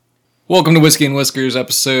Welcome to Whiskey and Whiskers,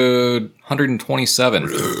 episode 127,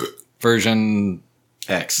 version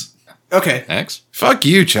X. Okay. X. Fuck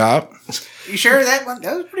you, Chop. You sure that one?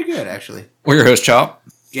 That was pretty good, actually. We're your host, Chop.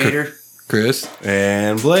 Gator. Chris.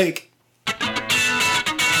 And Blake.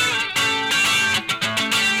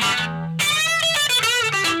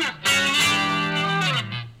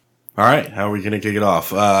 All right, how are we going to kick it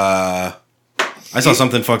off? I saw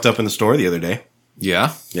something fucked up in the store the other day.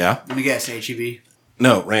 Yeah. Yeah? Let me guess, HEB.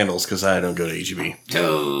 No, Randall's, because I don't go to HEB.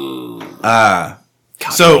 God,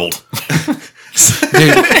 So- you're old.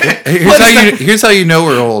 Dude, here's how you know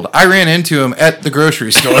we're old. I ran into him at the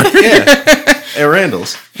grocery store. Yeah, at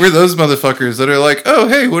Randall's. We're those motherfuckers that are like, oh,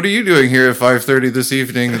 hey, what are you doing here at 5:30 this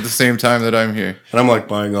evening at the same time that I'm here? And I'm like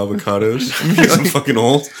buying avocados. I'm fucking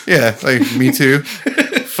old. Yeah, like, me too.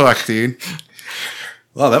 Fuck, dude.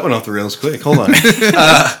 Wow, that went off the rails quick. Hold on.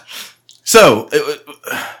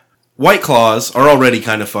 White Claws are already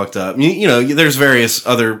kind of fucked up. You know, there's various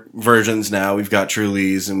other versions now. We've got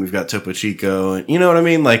Truly's and we've got Topo Chico. And you know what I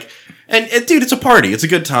mean? Like, and dude, it's a party. It's a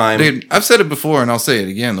good time. Dude, I've said it before and I'll say it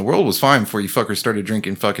again. The world was fine before you fuckers started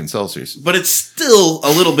drinking fucking seltzers. But it's still a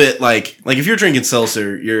little bit like if you're drinking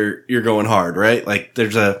seltzer, you're going hard, right? Like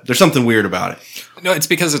there's something weird about it. No, it's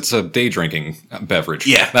because it's a day drinking beverage.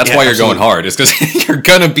 Yeah, That's yeah, why you're absolutely. going hard. It's because you're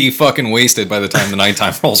going to be fucking wasted by the time the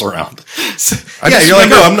nighttime rolls around. You're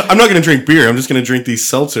like, oh, I'm not going to drink beer. I'm just going to drink these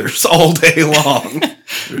seltzers all day long.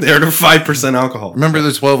 They're 5% alcohol. Remember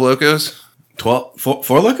the 12 Locos? 4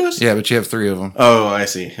 Locos? Yeah, but you have 3 of them. Oh, I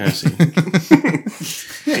see.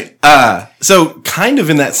 So kind of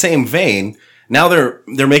in that same vein, now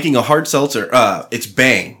they're making a hard seltzer. It's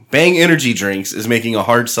Bang. Bang Energy Drinks is making a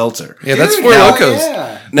hard seltzer. Yeah, that's Dude, 4 hell Locos.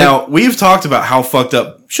 Yeah. Now, we've talked about how fucked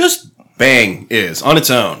up just Bang is on its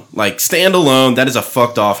own. Like, standalone, that is a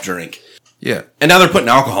fucked off drink. Yeah. And now they're putting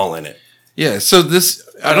alcohol in it. Yeah, so this,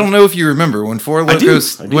 I don't know if you remember when Four I do.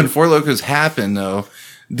 Locos, when Four Locos happened though,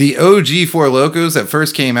 the OG Four Locos that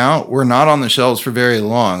first came out were not on the shelves for very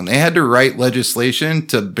long. They had to write legislation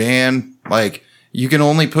to ban, like, you can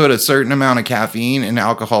only put a certain amount of caffeine and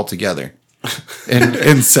alcohol together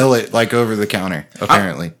and sell it like over the counter,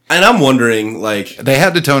 apparently. And I'm wondering, like, They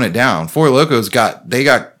had to tone it down. Four Locos got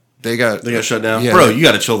shut down. Yeah. Bro, you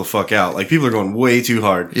got to chill the fuck out. Like, people are going way too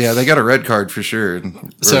hard. yeah, they got a red card for sure.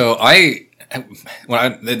 So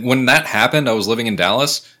when that happened, I was living in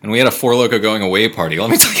Dallas, and we had a Four Loko going away party. Let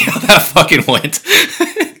me tell you how that fucking went.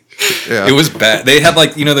 Yeah. It was bad. They had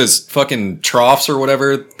like, those fucking troughs or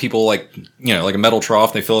whatever. People like, like a metal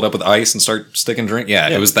trough. They fill it up with ice and start sticking drink. Yeah,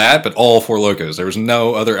 it was that, but all Four Locos. There was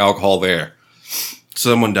no other alcohol there.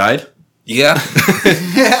 Someone died? Yeah.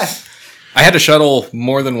 I had to shuttle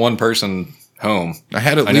more than one person home. I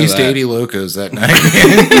had at I know least that. 80 Locos that night.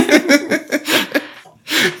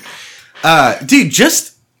 Dude,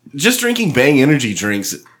 just drinking Bang Energy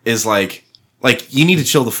drinks is like you need to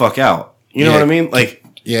chill the fuck out. You know Yeah. what I mean? Like,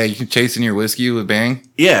 Yeah, you chasing your whiskey with Bang.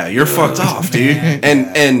 yeah, you're fucked off, dude.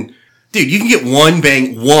 And dude, you can get one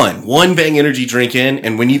Bang Energy drink in,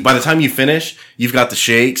 and by the time you finish, you've got the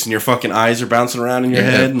shakes and your fucking eyes are bouncing around in your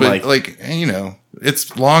head, and but like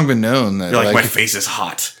it's long been known that you're like, my face is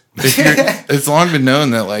hot. it's long been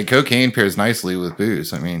known that like cocaine pairs nicely with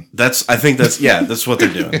booze. I mean, I think that's what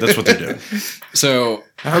they're doing. That's what they're doing. So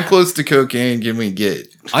how close to cocaine can we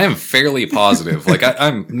get? I am fairly positive. Like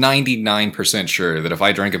I'm 99% sure that if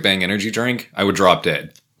I drank a Bang Energy drink, I would drop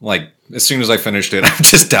dead. Like as soon as I finished it, I would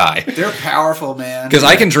just die. They're powerful, man. Because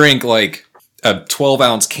I can drink like a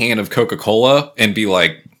 12-ounce can of Coca-Cola and be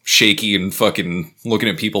like shaky and fucking looking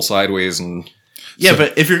at people sideways and Yeah,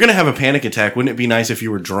 but if you're gonna have a panic attack, wouldn't it be nice if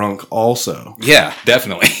you were drunk also, yeah,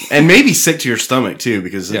 definitely. and maybe sick to your stomach too,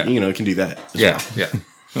 because Yeah. it can do that. Yeah.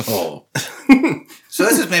 Oh, So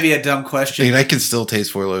this is maybe a dumb question. dude, I can still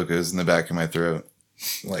taste Four Locos in the back of my throat.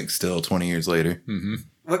 Like still 20 years later.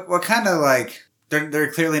 What kind of like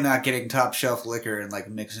they're clearly not getting top shelf liquor and like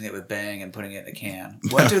mixing it with Bang and putting it in a can.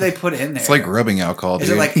 What do they put in there? It's like rubbing alcohol. Is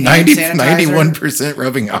Dude. it like hand sanitizer? 91%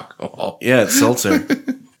 rubbing alcohol. Yeah, it's seltzer.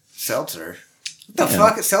 seltzer? What the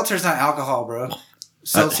fuck? Seltzer's not alcohol, bro.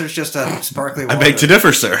 Seltzer's just a sparkly water. I beg to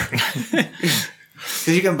differ, sir. Because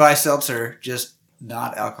you can buy seltzer, just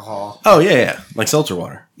not alcohol. Oh yeah, like seltzer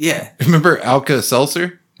water. Yeah, Remember Alka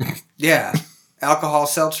Seltzer? yeah. Alcohol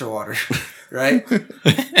seltzer water, right?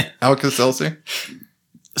 Alka Seltzer?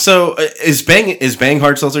 So is Bang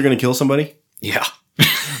hard seltzer going to kill somebody? Yeah.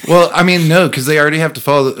 Well, I mean, no, because they already have to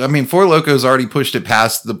follow. I mean, Four Locos already pushed it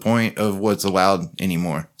past the point of what's allowed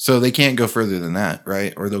anymore, so they can't go further than that,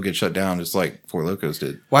 right? Or they'll get shut down, just like Four Locos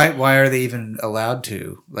did. Why are they even allowed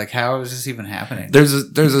to? Like, how is this even happening? There's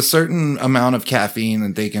a certain amount of caffeine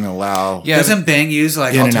that they can allow. Yeah, Doesn't Bang use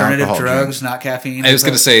like In an alternative alcohol drugs, not caffeine? I was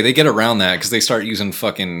gonna say they get around that because they start using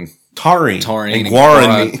fucking Taurine. taurine, And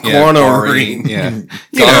guarine. guarine, Yeah.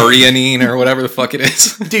 guaranine or whatever the fuck it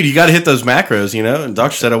is. Dude, you got to hit those macros, you know? And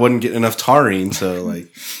doctor said I wouldn't get enough taurine, so, like,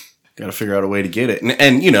 got to figure out a way to get it.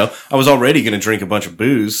 And, you know, I was already going to drink a bunch of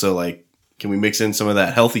booze, so, like, can we mix in some of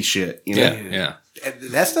that healthy shit, you know? Yeah.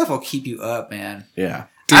 That stuff will keep you up, man. Yeah.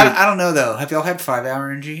 I don't know though. Have y'all had 5 Hour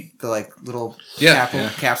Energy? The like little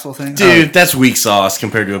capsule thing? Dude, that's weak sauce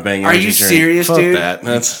compared to a Bang Are Energy you drink. serious, Fuck dude? that.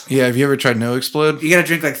 That's Yeah, have you ever tried No Explode? You gotta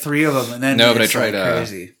drink like 3 of them and then No, but I it's, tried, like,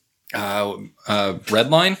 crazy.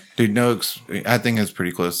 Redline. Dude, I think it's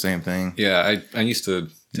pretty close, same thing. Yeah, I used to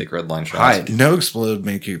take Redline shots. hide. No Explode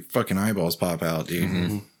make your fucking eyeballs pop out, dude.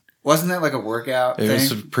 Mm-hmm. Wasn't that like a workout It thing?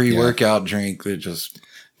 was a pre-workout drink that just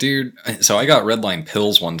Dude, so I got Redline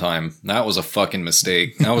pills one time. That was a fucking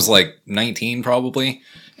mistake. I was like 19 probably,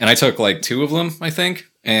 and I took like 2 of them, I think.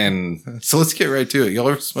 And So let's get right to it. Y'all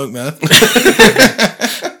ever smoke meth?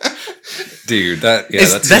 dude, that's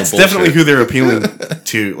that's some definitely bullshit. who they're appealing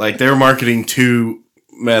to. Like, they're marketing to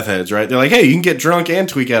meth heads, right? They're like, hey, you can get drunk and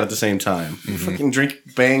tweak out at the same time. Fucking drink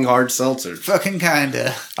Bang hard seltzer. Fucking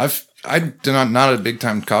kinda. Not a big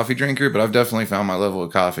time coffee drinker, but I've definitely found my level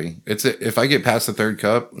of coffee. If I get past the 3rd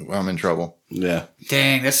cup, I'm in trouble. Yeah.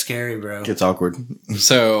 Dang, that's scary, bro. Gets awkward.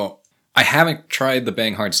 So I haven't tried the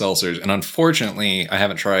Bang Hard seltzers, and unfortunately, I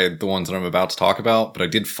haven't tried the ones that I'm about to talk about. But I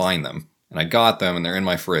did find them, and I got them, and they're in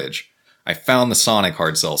my fridge. I found the Sonic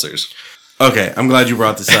Hard seltzers. Okay, I'm glad you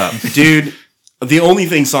brought this up. Dude, the only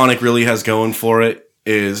thing Sonic really has going for it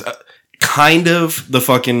is kind of the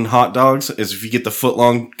fucking hot dogs. Is if you get the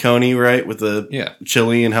foot-long coney, right? With the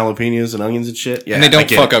chili and jalapenos and onions and shit. Yeah, And they don't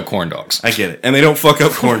fuck up corn dogs. I get it. And they don't fuck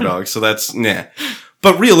up corn dogs, so that's, nah.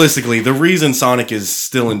 But realistically, the reason Sonic is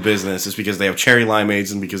still in business is because they have cherry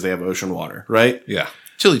limeades and because they have ocean water, right? Yeah.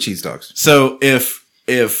 Chili cheese dogs. So if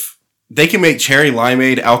they can make cherry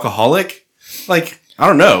limeade alcoholic, like, I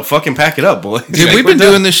don't know, fucking pack it up, boys. Dude, we've been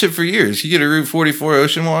doing this shit for years. You get a Route 44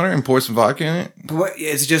 ocean water and pour some vodka in it. But what,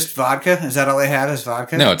 it's just vodka? Is that all they have is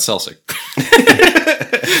vodka? No, it's seltzer.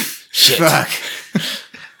 Fuck.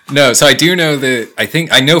 No, so I do know that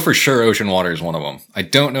I know for sure ocean water is one of them. I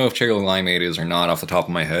don't know if cherry limeade is or not off the top of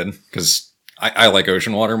my head because I like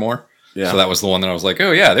ocean water more. Yeah. So that was the one that I was like,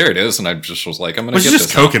 oh yeah, there it is, and I just was like, I'm gonna Which get is just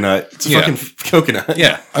this now. coconut. It's a Yeah. fucking coconut.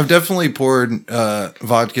 Yeah. I've definitely poured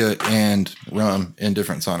vodka and rum in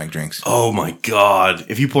different Sonic drinks. Oh my god!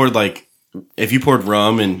 If you poured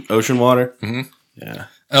rum in ocean water, yeah.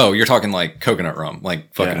 Oh, you're talking like coconut rum,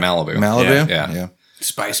 like fucking Yeah. Malibu. Malibu? Yeah.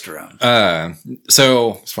 Spiced rum.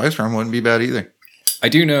 So Spice rum wouldn't be bad either. I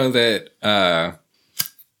do know that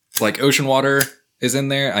like ocean water is in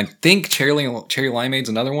there. I think cherry limeade's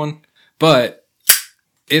another one, but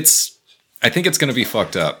I think it's gonna be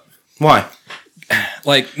fucked up. Why?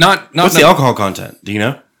 Like not What's the alcohol content? Do you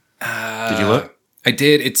know? Did you look? I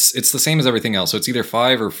did. It's the same as everything else. So it's either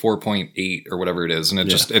 5 or 4.8 or whatever it is, and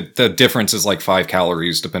the difference is like 5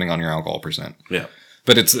 calories depending on your alcohol percent. Yeah.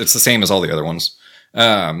 But it's the same as all the other ones.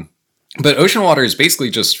 But ocean water is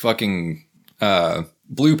basically just fucking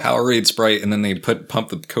blue Powerade Sprite, and then they pump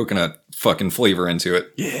the coconut fucking flavor into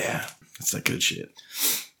it. Yeah. That's that good shit.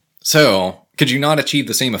 So could you not achieve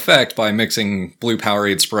the same effect by mixing blue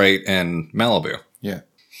Powerade Sprite and Malibu? Yeah.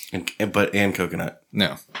 And coconut.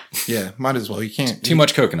 No, Yeah, might as well. You can't. too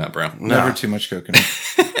much coconut, bro. Never No. too much coconut.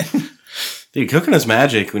 Dude, coconut's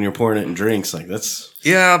magic when you're pouring it in drinks. Like, that's...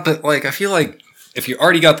 Yeah, but like I feel like if you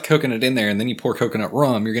already got the coconut in there and then you pour coconut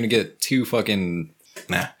rum, you're gonna get too fucking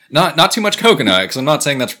not too much coconut, because I'm not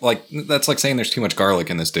saying that's like saying there's too much garlic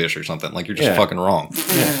in this dish or something. Like you're just Yeah. fucking wrong.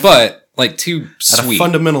 But like too At a sweet,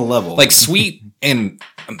 fundamental level. like sweet and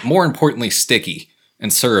more importantly sticky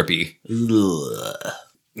and syrupy. Ugh.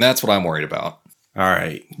 That's what I'm worried about. All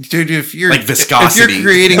right. Dude, if you're Like viscosity. if you're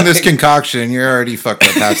creating this concoction, you're already fucked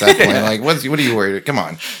up past that point. Like, what are you worried? Come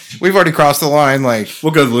on, we've already crossed the line. Like,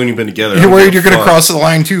 We'll go to the Looney Bin together. you're I don't worried give you're a going to fuck. cross the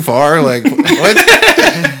line too far? Like,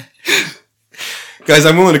 what? Guys,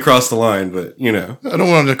 I'm willing to cross the line, but, you know. I don't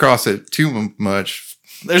want to cross it too much.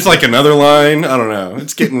 There's like another line. I don't know.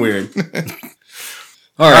 It's getting weird. All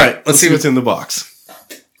All right, right. Let's see what's in the box.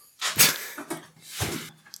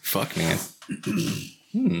 Fuck, man.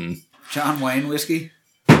 John Wayne whiskey?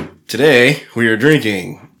 Today, we are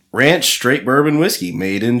drinking Ranch Straight Bourbon Whiskey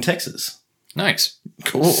made in Texas. Nice.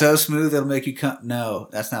 Cool. So smooth it'll make you come. No,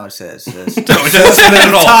 that's not what it says. It says No, it doesn't say that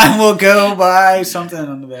at all. time will go by. Something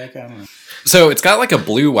on the back. I don't know. So it's got like a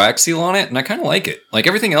blue wax seal on it, and I kind of like it. Like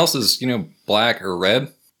everything else is, black or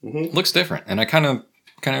red. Mhm. Looks different, and I kind of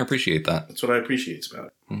appreciate that. That's what I appreciate about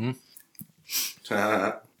it. Mhm.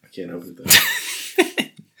 I can't open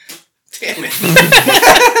it. Damn it.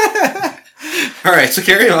 All right, so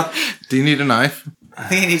carry on. Do you need a knife? I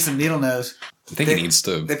think he needs some needle nose. I think it needs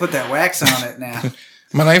to. They put that wax on it now.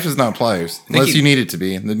 My knife is not pliers. Unless you- you need it to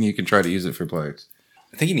be, and then you can try to use it for pliers.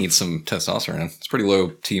 I think he needs some testosterone. It's a pretty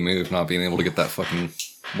low T move not being able to get that fucking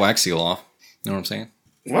wax seal off. You know what I'm saying?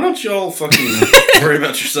 Why don't y'all fucking worry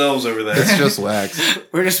about yourselves over there? It's just wax.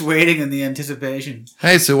 We're just waiting in the anticipation.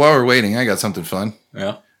 Hey, so while we're waiting, I got something fun.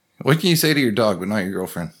 Yeah. What can you say to your dog, but not your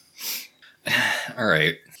girlfriend? All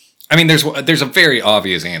right. I mean, there's a very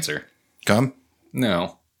obvious answer. Come?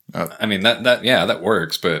 No. Oh. I mean that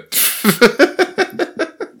works, but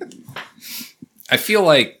I feel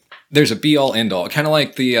like there's a be all end all, kind of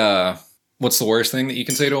like the what's the worst thing that you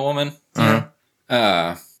can say to a woman?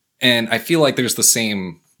 Uh-huh. And I feel like there's the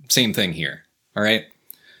same thing here. All right.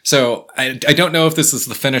 So I don't know if this is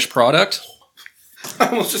the finished product. I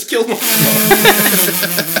almost just killed myself.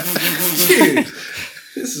 Dude,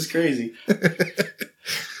 this is crazy.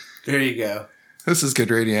 There you go. This is good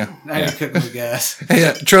radio. Now you're cooking with gas.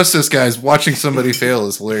 Hey, trust us, guys. Watching somebody fail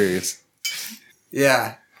is hilarious.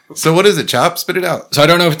 Yeah. So what is it, Chop? Spit it out. So I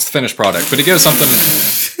don't know if it's the finished product, but it goes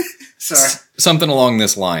Sorry. something along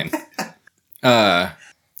this line. You're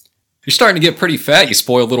starting to get pretty fat, you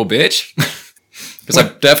spoiled little bitch. Because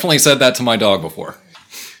I've definitely said that to my dog before.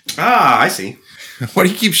 Ah, I see. Why do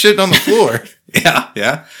you keep shitting on the floor?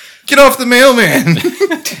 Yeah. Get off the mailman.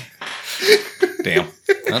 Damn.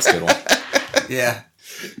 That's a good one. Yeah.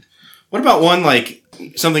 What about one, like,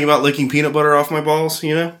 something about licking peanut butter off my balls,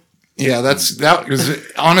 you know? Yeah,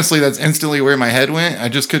 honestly, that's instantly where my head went. I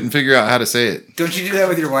just couldn't figure out how to say it. Don't you do that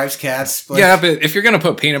with your wife's cats? Blake? Yeah, but if you're going to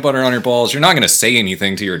put peanut butter on your balls, you're not going to say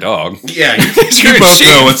anything to your dog. Yeah, you You're both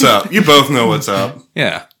cheating. know what's up. You both know what's up.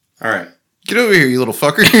 Yeah. All right. Get over here, you little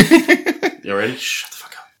fucker. You ready? Shut the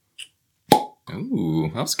fuck up. Ooh,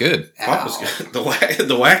 that was good. Pop was good.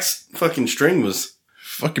 The wax fucking string was...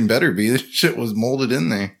 Fucking better be. This shit was molded in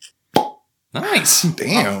there. Nice.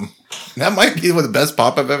 Damn. That might be the best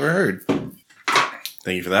pop I've ever heard.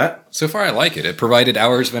 Thank you for that. So far, I like it. It provided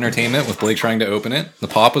hours of entertainment with Blake trying to open it. The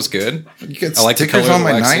pop was good. You got I like the stickers color on of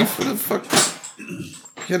the my wax knife? What the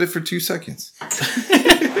fuck? You had it for 2 seconds.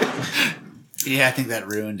 Yeah, I think that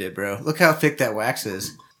ruined it, bro. Look how thick that wax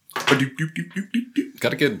is.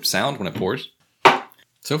 Got a good sound when it pours.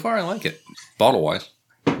 So far, I like it. Bottle-wise.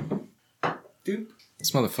 Dude.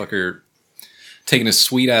 This motherfucker taking his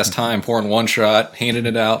sweet-ass time, pouring one shot, handing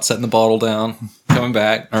it out, setting the bottle down, coming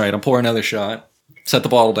back. All right, I'll pour another shot. Set the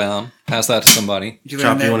bottle down. Pass that to somebody. Did you learn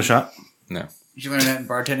Chop, that? you want a shot? No. Did you learn that in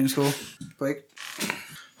bartending school, Blake?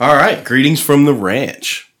 All right. Greetings from the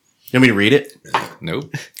ranch. You want me to read it?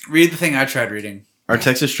 Nope. Read the thing I tried reading Our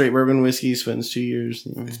Texas straight bourbon whiskey spends 2 years.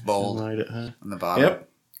 It's bold. Huh? on the bottom. Yep.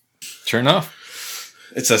 Sure enough.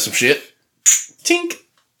 It says some shit. Tink.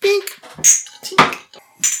 Pink. Tink.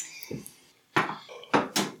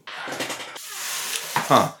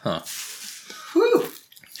 Huh. Whew.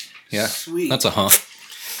 Yeah. Sweet. That's a huh.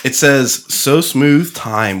 It says, so smooth,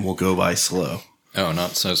 time will go by slow. Oh,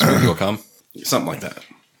 not so smooth you'll come? Something like that.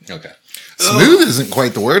 Okay. Smooth isn't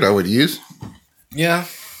quite the word I would use. Yeah.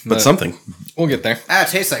 But something. We'll get there. Ah, it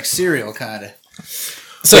tastes like cereal, kind of.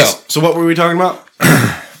 So what were we talking about?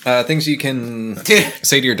 Things you can Dude.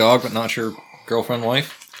 say to your dog, but not your girlfriend,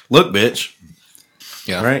 wife. Look, bitch.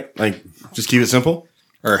 Yeah. Right? Like, just keep it simple.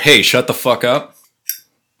 Or, hey, shut the fuck up.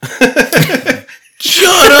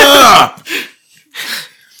 Shut up!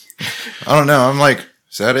 I don't know. I'm like,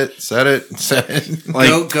 set it.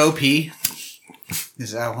 Like, Go pee.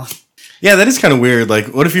 Is that one? yeah, that is kind of weird. Like,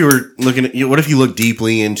 what if you were looking at, what if you looked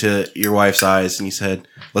deeply into your wife's eyes and you said,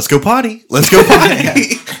 let's go potty. Let's go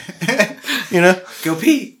potty. You know? Go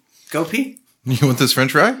pee. Go pee. You want this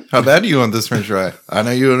french fry? How bad do you want this french fry? I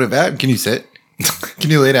know you want it bad. Can you sit?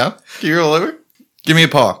 Can you lay down? Can you roll over? Give me a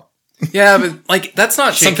paw. Yeah, but, like, that's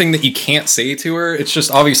not something that you can't say to her. It's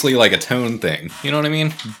just obviously, like, a tone thing. You know what I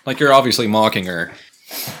mean? Like, you're obviously mocking her.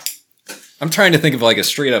 I'm trying to think of, like, a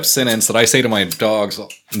straight-up sentence that I say to my dogs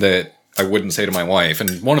that I wouldn't say to my wife.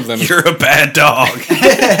 And one of them is... You're a bad dog.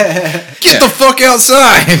 Get the fuck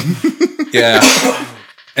outside. Yeah.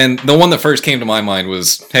 And the one that first came to my mind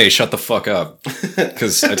was, hey, shut the fuck up.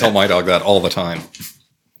 Because I tell my dog that all the time.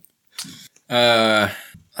 I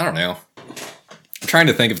don't know. I'm trying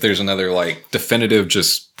to think if there's another, like, definitive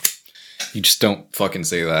you just don't fucking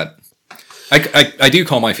say that. I do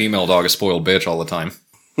call my female dog a spoiled bitch all the time.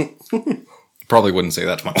 Probably wouldn't say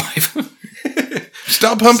that to my wife.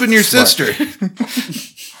 Stop humping your sister.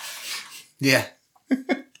 Yeah.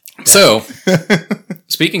 So,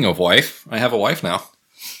 speaking of wife, I have a wife now.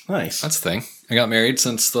 Nice. That's the thing. I got married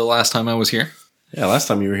since the last time I was here. Yeah, last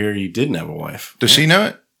time you were here, you didn't have a wife. Does she know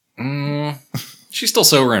it? She's still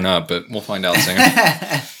sobering up, but we'll find out soon.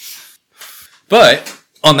 But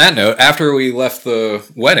on that note, after we left the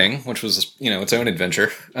wedding, which was, its own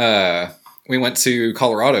adventure, we went to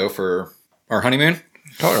Colorado for our honeymoon.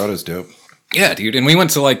 Colorado's dope. Yeah, dude. And we went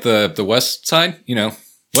to like the west side,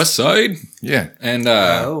 west side. Yeah. And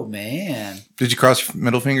Oh man. Did you cross your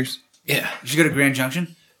middle fingers? yeah, Did you go to Grand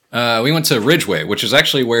Junction? we went to Ridgeway, which is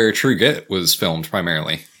actually where True Grit was filmed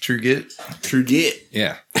primarily. True get. True get.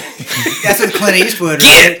 Yeah. That's with Clint Eastwood,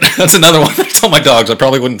 right? That's another one that I tell my dogs. I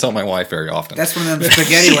probably wouldn't tell my wife very often. That's one of them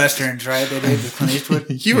spaghetti westerns, right? They did with Clint Eastwood.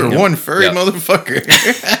 You were one furry Yep. motherfucker.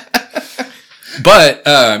 But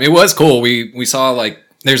it was cool. We saw like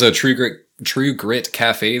there's a True Grit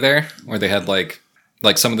cafe there where they had like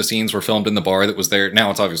some of the scenes were filmed in the bar that was there. Now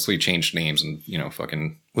it's obviously changed names and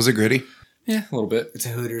fucking Was it gritty? yeah, a little bit. It's a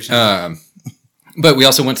Hooters. But we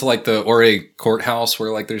also went to like the Ore courthouse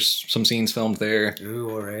where like there's some scenes filmed there. Ooh,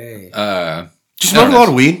 hooray. Did you No, smoke a lot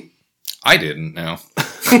of weed? I didn't know.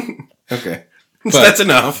 Okay. That's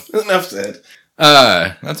enough. Enough said.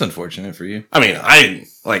 That's unfortunate for you. I mean, I didn't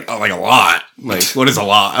like a lot. Like, what is a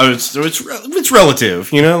lot? It's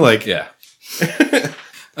relative, Like, Yeah.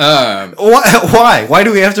 why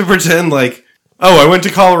do we have to pretend like, oh, I went to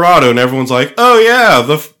Colorado and everyone's like, oh yeah,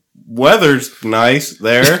 the weather's nice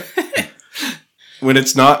there when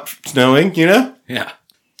it's not snowing, Yeah.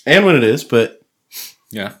 and when it is, but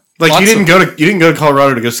Yeah. like Lots you didn't go to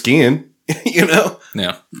Colorado to go skiing,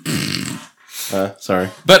 Yeah. Sorry.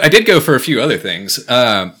 But I did go for a few other things.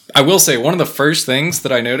 I will say one of the first things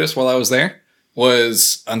that I noticed while I was there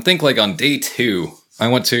was, I think like on day 2, I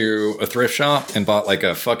went to a thrift shop and bought like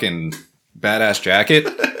a fucking badass jacket.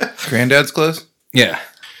 Granddad's clothes? Yeah.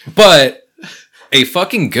 But a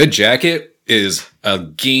fucking good jacket is a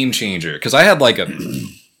game changer. Cause I had like a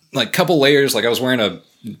couple layers. Like I was wearing a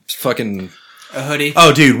fucking... A hoodie.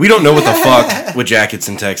 Oh, dude, we don't know what the fuck with jackets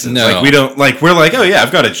in Texas. No. Like, we don't, like, we're like, oh, yeah, I've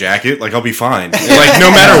got a jacket. Like, I'll be fine. Like, no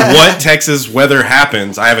matter what Texas weather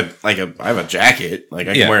happens, I have a jacket. Like,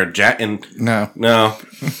 I can wear a jacket. And No. no.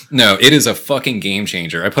 No, it is a fucking game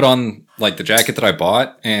changer. I put on like the jacket that I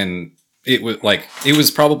bought and it was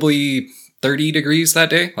probably 30 degrees that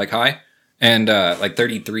day, like high, and like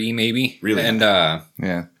 33 maybe. Really? And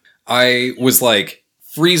Yeah. I was like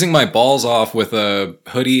freezing my balls off with a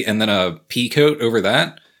hoodie and then a pea coat over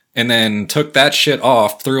that, and then took that shit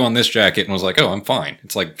off, threw on this jacket, and was like, oh, I'm fine.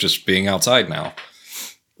 It's like just being outside now.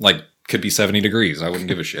 Like, could be 70 degrees. I wouldn't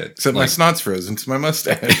give a shit. Except my Like, snot's frozen to my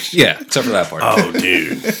mustache. yeah, except for that part. Oh,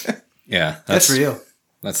 dude. Yeah, That's real.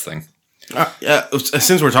 That's the thing. Yeah,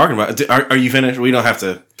 since we're talking about it, are you finished? We don't have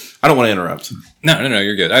to. I don't want to interrupt. No,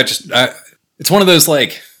 you're good. It's one of those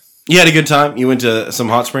like, You had a good time? You went to some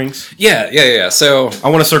hot springs? yeah. So I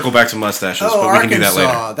want to circle back to mustaches, Oh, but we can do that later.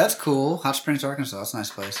 Arkansas. That's cool. Hot Springs, Arkansas. That's a nice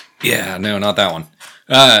place. yeah, no, not that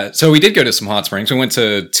one. So we did go to some hot springs. We went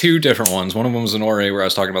to 2 different ones. One of them was in Ore, where I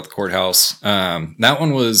was talking about the courthouse. That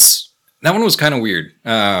one was kind of weird.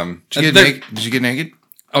 Did you get naked?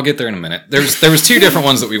 I'll get there in a minute. There was 2 different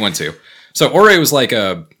ones that we went to. So Ore was like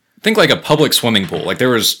I think like a public swimming pool. Like there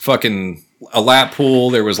was fucking a lap pool.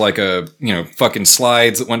 There was like a fucking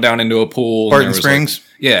slides that went down into a pool. and Barton there was, Springs,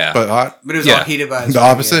 like, yeah, but hot. But it was Yeah. all heated by The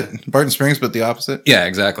opposite. Barton Springs, but the opposite. yeah,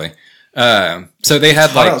 exactly. So they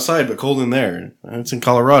had Hot like, outside, but cold in there. It's in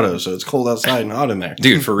Colorado, so it's cold outside and hot in there.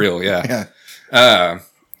 dude, for real, yeah. Yeah.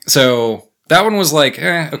 So that one was like,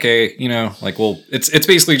 okay, like, well, it's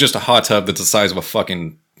basically just a hot tub that's the size of a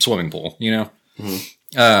fucking swimming pool,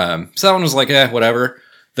 So that one was like, whatever.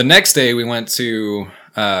 The next day we went to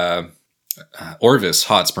Orvis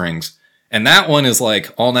Hot Springs, and that one is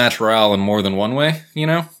like all natural and more than one way,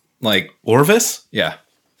 like, Orvis? yeah.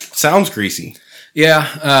 Sounds greasy.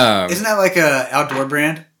 Yeah. Isn't that like a outdoor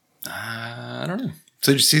brand? I don't know.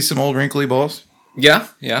 So did you see some old wrinkly balls? Yeah.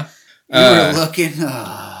 We were looking.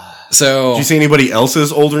 So Did you see anybody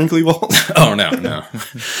else's old wrinkly balls? oh no.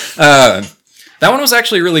 That one was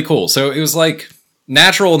actually really cool. So it was like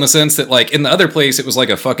natural in the sense that like in the other place it was like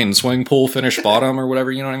a fucking swimming pool finished bottom or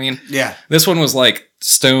whatever, you know what I mean? Yeah. This one was like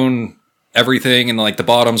stone everything, and like the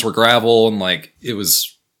bottoms were gravel, and like it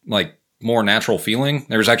was like more natural feeling.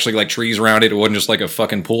 There was actually like trees around it. It wasn't just like a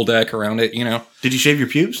fucking pool deck around it, Did you shave your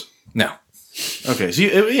pubes? No. Okay, so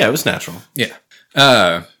it was natural. Yeah.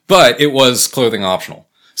 But it was clothing optional.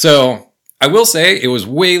 So I will say it was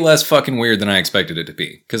way less fucking weird than I expected it to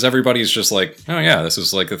be. Because everybody's just like, oh yeah, this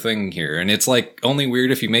is like a thing here. And it's like only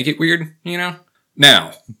weird if you make it weird, you know?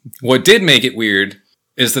 Now, what did make it weird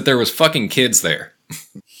is that there was fucking kids there.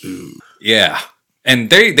 Yeah. And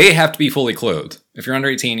they have to be fully clothed. If you're under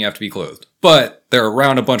 18, you have to be clothed. But they're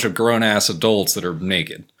around a bunch of grown-ass adults that are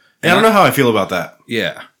naked. I don't know how I feel about that.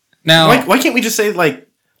 Yeah. Now, why can't we just say, like,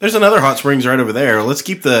 there's another hot springs right over there. Let's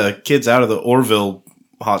keep the kids out of the Orville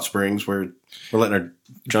hot springs where we're letting our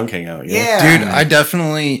junk hang out. You know? Yeah. Dude, I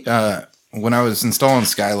definitely, when I was installing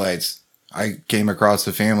skylights, I came across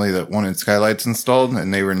a family that wanted skylights installed,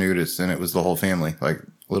 and they were nudists, and it was the whole family. Like,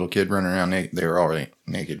 little kid running around naked. They were already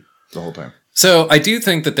naked the whole time. so I do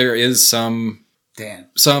think that there is some Damn.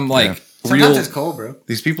 like Sometimes real... it's cold, bro.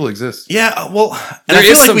 These people exist. Yeah, well, and There I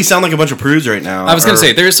feel is like some- we sound like a bunch of prudes right now. I was going to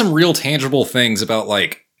say, there's some real tangible things about,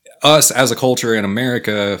 like, us as a culture in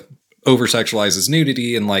America over-sexualizes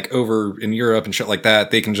nudity, and, like, over in Europe and shit like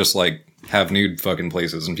that, they can just, like, have nude fucking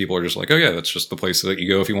places, and people are just like, oh yeah, that's just the place that you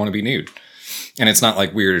go if you want to be nude. And it's not,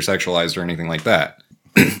 like, weird or sexualized or anything like that.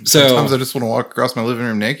 So Sometimes I just want to walk across my living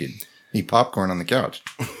room naked, eat popcorn on the couch.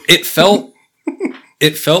 it felt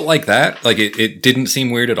like that. Like, it didn't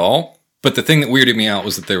seem weird at all. But the thing that weirded me out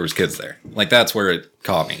was that there was kids there. Like, that's where it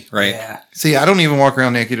caught me, right? Yeah. See, I don't even walk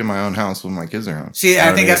around naked in my own house when my kids are home. See,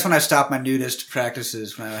 I think yeah. that's when I stopped my nudist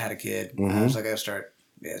practices when I had a kid. I was like, I gotta start.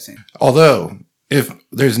 Yeah, see. Although, if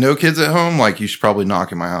there's no kids at home, like, you should probably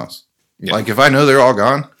knock in my house. Yeah. Like, if I know they're all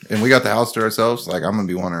gone and we got the house to ourselves, like, I'm going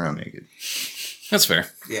to be wandering around naked. That's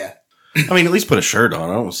fair. Yeah. I mean, at least put a shirt on.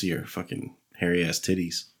 I don't want to see your fucking hairy ass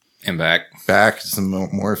titties. And back. Back is the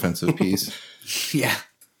more offensive piece. Yeah.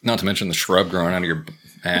 Not to mention the shrub growing out of your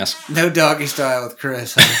ass. No doggy style with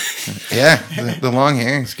Chris. Huh? Yeah, the long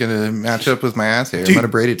hair is going to match up with my ass hair. I'm going to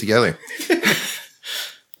braid it together.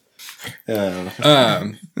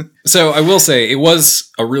 So I will say it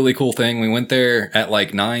was a really cool thing. We went there at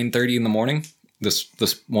like 9:30 in the morning. This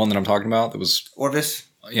one that I'm talking about that was Orvis,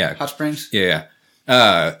 yeah Hot Springs. yeah,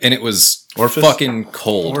 and it was Orphis? fucking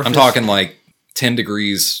cold. I'm Orphis? talking like 10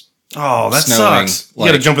 degrees. Oh, that Snowing, sucks. You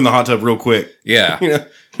like- got to jump in the hot tub real quick. Yeah,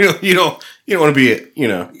 You don't want to be it. You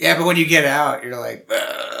know. Yeah, but when you get out, you're like,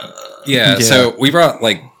 yeah. Yeah. So we brought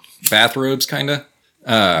like bathrobes, kind of,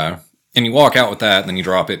 and you walk out with that, and then you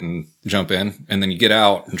drop it and jump in, and then you get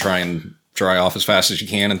out and try and dry off as fast as you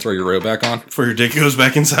can and throw your robe back on. Before your dick goes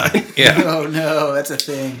back inside. Yeah. oh no, that's a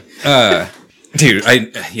thing. Dude,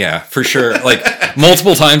 yeah, for sure. Like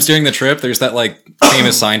multiple times during the trip, there's that like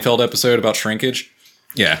famous Seinfeld episode about shrinkage.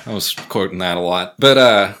 Yeah, I was quoting that a lot.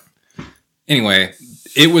 But anyway,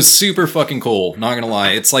 it was super fucking cool. Not gonna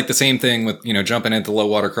lie, it's like the same thing with jumping at the low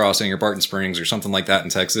water crossing or Barton Springs or something like that in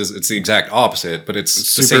Texas. It's the exact opposite, but it's the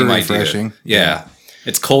super same refreshing. idea. Yeah.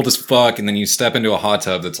 It's cold as fuck, and then you step into a hot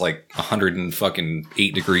tub that's like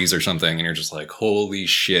 108 degrees or something, and you're just like, holy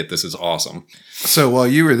shit, this is awesome. So while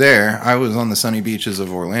you were there, I was on the sunny beaches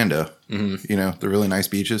of Orlando. Mm-hmm. You know, the really nice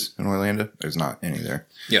beaches in Orlando. There's not any there.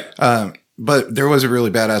 Yeah. But there was a really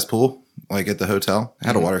badass pool, like at the hotel. It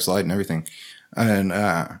had a water slide and everything. And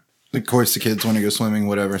of course, the kids want to go swimming,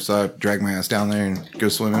 whatever. So I dragged my ass down there and go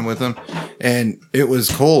swimming with them. And it was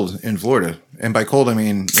cold in Florida. And by cold, I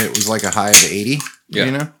mean it was like a high of 80, Yeah.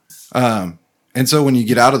 you know? And so when you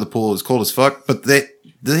get out of the pool, it's cold as fuck. But they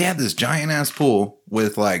had this giant ass pool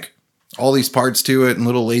with like all these parts to it and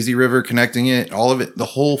little lazy river connecting it. All of it, the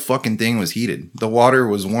whole fucking thing was heated. The water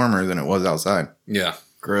was warmer than it was outside. Yeah.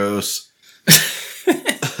 Gross.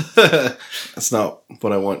 That's not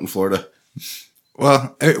what I want in Florida.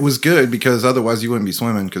 Well, it was good because otherwise you wouldn't be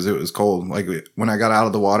swimming because it was cold. Like when I got out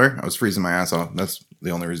of the water, I was freezing my ass off. That's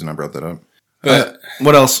the only reason I brought that up. But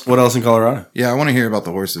What else? What else in Colorado? Yeah, I want to hear about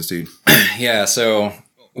the horses, dude. yeah, so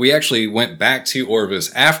we actually went back to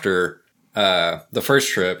Orvis after the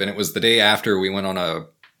first trip, and it was the day after we went on a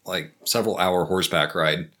like several hour horseback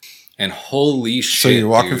ride. And holy shit. So you're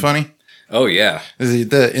walking dude. funny? Oh yeah. Is it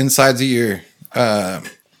the insides of your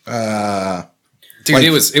Dude, Like-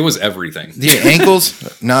 it was everything. the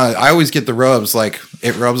ankles? No, I always get the rubs. Like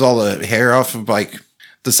it rubs all the hair off of like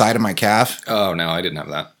the side of my calf. Oh no, I didn't have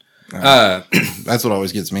that. That's what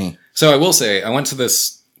always gets me. So I will say I went to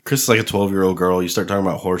this Chris is like a 12-year-old girl. You start talking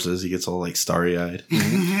about horses, he gets all like starry-eyed.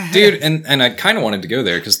 dude, and I kind of wanted to go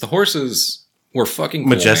there because the horses were fucking cool,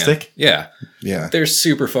 Majestic? man. Yeah, Yeah. they're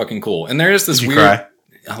super fucking cool. And there is this Did you weird cry?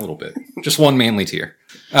 a little bit, just one manly tear.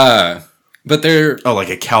 But they're Oh, like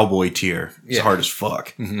a cowboy tear. It's Yeah. hard as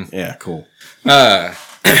fuck. Yeah,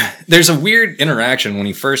 there's a weird interaction when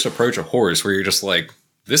you first approach a horse where you're just like,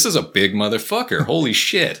 this is a big motherfucker. Holy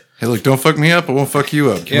shit. Hey, look, don't fuck me up. I won't fuck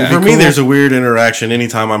you up. Yeah. For me, there's a weird interaction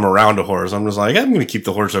anytime I'm around a horse. I'm just like, I'm going to keep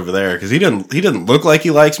the horse over there because he doesn't look like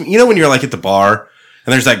he likes me. You know, when you're like at the bar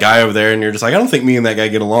and there's that guy over there and you're just like, I don't think me and that guy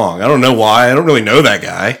get along. I don't know why. I don't really know that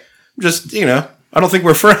guy. Just, you know, I don't think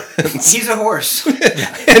we're friends. He's a horse.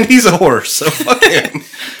 And he's a horse, so fuck him.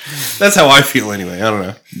 That's how I feel anyway. I don't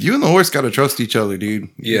know. You and the horse got to trust each other, dude.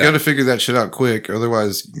 You Yeah. got to figure that shit out quick.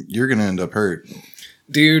 Otherwise, you're going to end up hurt.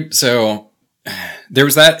 Dude, so there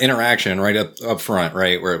was that interaction right up front,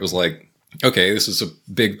 right? Where it was like, okay, this is a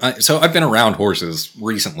big... So I've been around horses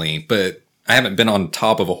recently, but I haven't been on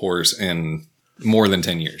top of a horse in more than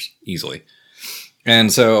 10 years, easily.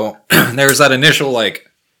 And so there's that initial like,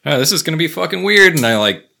 oh, this is going to be fucking weird. And I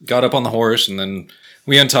like got up on the horse and then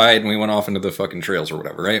we untied and we went off into the fucking trails or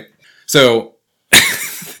whatever, right? So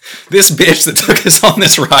this bitch that took us on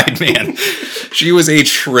this ride, man, she was a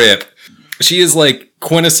trip. She is like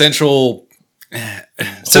quintessential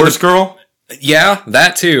Horse girl? Yeah,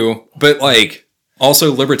 that too. But like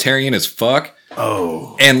also libertarian as fuck.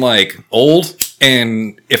 Oh. And like old.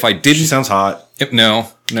 And if I She didn't, sounds hot.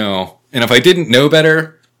 no. And if I didn't know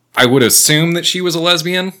better, I would assume that she was a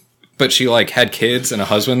lesbian. But she like had kids and a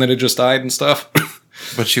husband that had just died and stuff.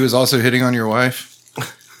 But she was also hitting on your wife.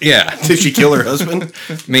 Yeah, Did she kill her husband?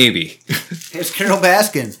 maybe. It's Carol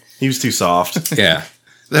Baskin. He was too soft. Yeah.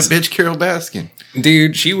 That bitch Carol Baskin.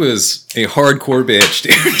 Dude, she was a hardcore bitch,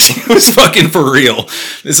 dude. She was fucking for real.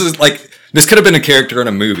 This could have been a character in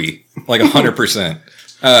a movie. Like 100%.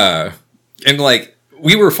 And like,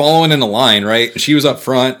 we were following in a line, right? She was up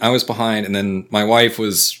front, I was behind, and then my wife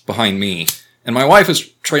was behind me. And my wife was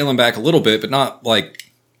trailing back a little bit, but not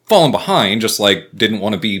like falling behind, just like didn't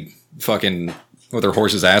want to be fucking with her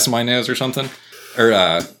horse's ass in my nose or something. Or,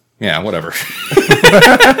 yeah, whatever.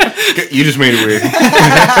 You just made it weird.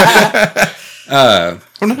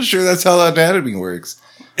 I'm not sure that's how anatomy works.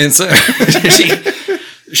 And so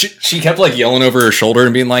she kept like yelling over her shoulder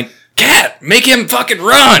and being like, "Cat, make him fucking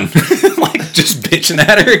run!" Like just bitching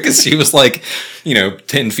at her because she was like,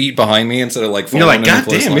 10 feet behind me instead of like. You're like, God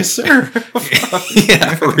close damn, line." yes, sir.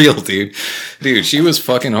 Yeah, for real, dude. Dude, she was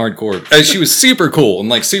fucking hardcore. She was super cool and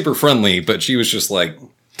like super friendly, but she was just like,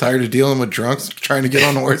 Tired of dealing with drunks trying to get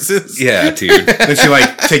on horses? yeah, dude. Then she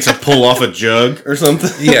like takes a pull off a jug or something.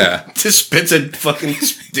 Yeah. Just spits a fucking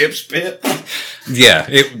dip spit. Yeah,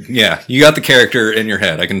 you got the character in your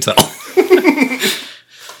head, I can tell.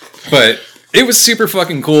 But it was super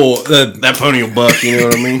fucking cool. That pony will buck, you know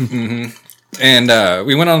what I mean? And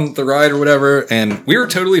we went on the ride or whatever, and we were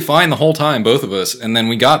totally fine the whole time, both of us. And then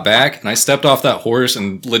we got back, and I stepped off that horse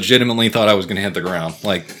and legitimately thought I was going to hit the ground.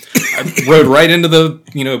 Like, I rode right into the,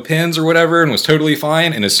 pins or whatever and was totally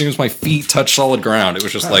fine. And as soon as my feet touched solid ground, it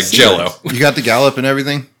was just like jello. You got the gallop and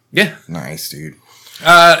everything? Yeah. Nice, dude.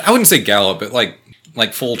 I wouldn't say gallop, but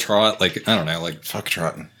like full trot. Like, I don't know. Like, Fuck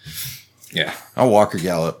trotting. yeah. I'll walk or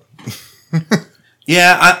gallop.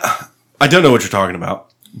 Yeah, I don't know what you're talking about.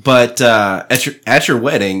 But at your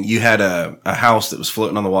wedding, you had a house that was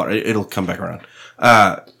floating on the water. It'll come back around.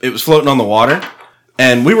 It was floating on the water,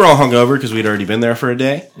 and we were all hungover because we'd already been there for a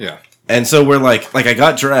day. Yeah. And so we're like I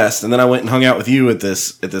got dressed, and then I went and hung out with you at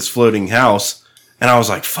this floating house, and I was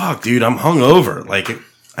like, "Fuck, dude, I'm hungover. Like,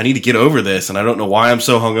 I need to get over this, and I don't know why I'm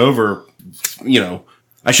so hungover.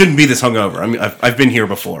 I shouldn't be this hungover. I mean, I've been here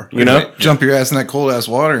before, Right. Jump your ass in that cold ass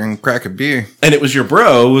water and crack a beer. And it was your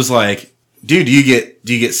bro who was like, dude, do you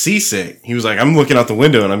get seasick? He was like, I'm looking out the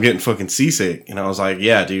window and I'm getting fucking seasick. And I was like,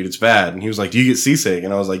 yeah, dude, it's bad. And he was like, do you get seasick?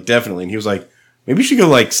 And I was like, definitely. And he was like, maybe you should go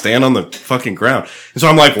like stand on the fucking ground. And so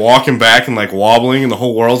I'm like walking back and like wobbling and the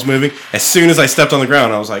whole world's moving. As soon as I stepped on the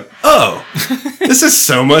ground, I was like, oh, this is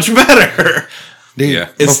so much better. Dude, Yeah.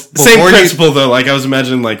 It's the same principle though. Like I was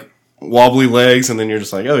imagining like wobbly legs and then you're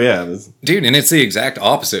just like, oh yeah. Dude, and it's the exact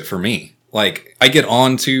opposite for me. Like, I get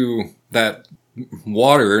onto that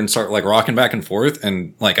water and start like rocking back and forth,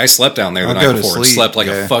 and like I slept down there the I'll night go to before and sleep, slept like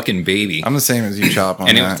yeah. a fucking baby. I'm the same as you, Chop, on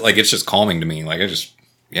and that. it's just calming to me. Like this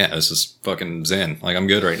is fucking zen. Like I'm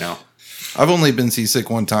good right now. I've only been seasick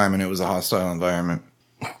one time, and it was a hostile environment.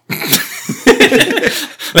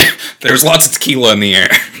 There was lots of tequila in the air.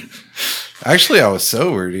 Actually, I was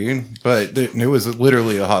sober, dude, but it was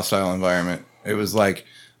literally a hostile environment. It was like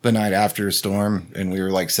the night after a storm, and we were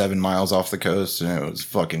like 7 miles off the coast, and it was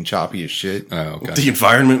fucking choppy as shit. Oh, okay. The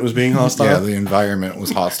environment was being hostile. Yeah, the environment was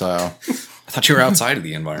hostile. I thought you were outside of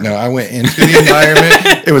the environment. No, I went into the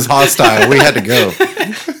environment. It was hostile. We had to go.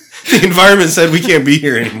 The environment said we can't be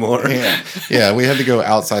here anymore. Yeah, we had to go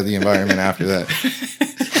outside the environment after that.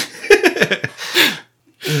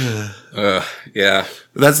 Yeah.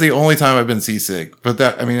 That's the only time I've been seasick. But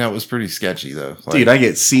that was pretty sketchy though. Like, Dude, I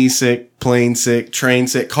get seasick, plane sick, train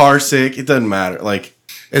sick, car sick. It doesn't matter. Like,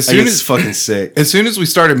 as I soon get as fucking sick. As soon as we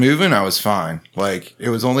started moving, I was fine. Like, it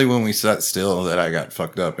was only when we sat still that I got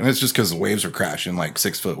fucked up. And it's just because the waves were crashing, like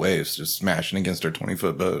 6-foot waves, just smashing against our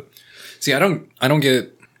 20-foot boat. See, I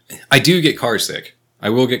do get car sick. I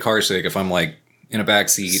will get car sick if I'm like in a back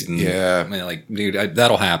seat. And, Yeah. I mean, like, dude,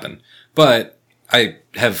 that'll happen. But I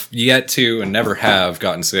have yet to and never have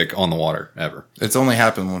gotten sick on the water, ever. It's only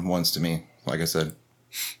happened once to me, like I said.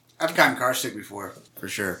 I've gotten car sick before, for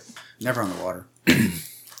sure. Never on the water.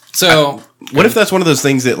 So, What if that's one of those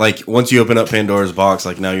things that, like, once you open up Pandora's box,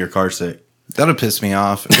 like, now you're car sick? That'll piss me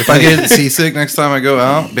off. If I get seasick next time I go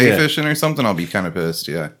out bait Yeah. fishing or something, I'll be kind of pissed,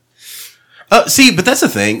 yeah. See, but that's the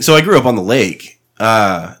thing. So I grew up on the lake,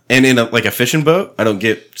 and in a fishing boat, I don't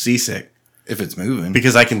get seasick If it's moving.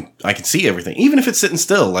 because I can see everything, even if it's sitting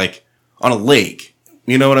still, like on a lake.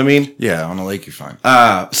 You know what I mean? Yeah, on a lake you're fine.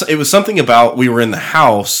 So it was something about we were in the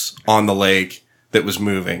house on the lake that was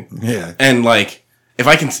moving, Yeah. and like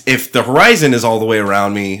if the horizon is all the way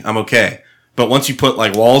around me, I'm okay. But once you put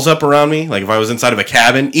like walls up around me, like if I was inside of a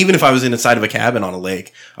cabin, even if I was inside of a cabin on a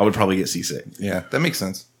lake, I would probably get seasick. Yeah, that makes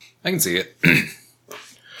sense. I can see it.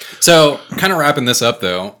 So, kind of wrapping this up,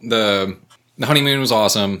 though. The honeymoon was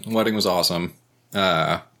awesome. The wedding was awesome.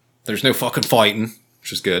 There's no fucking fighting,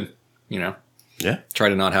 which is good. You know, Yeah. try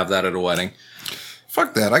to not have that at a wedding.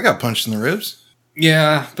 Fuck that. I got punched in the ribs.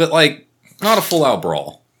 Yeah, but like, not a full-out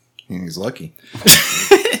brawl. He's lucky.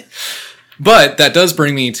 But that does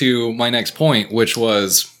bring me to my next point, which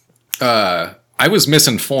was I was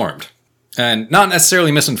misinformed. And not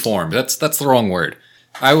necessarily misinformed. That's the wrong word.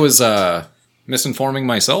 I was misinforming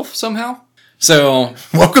myself somehow. So,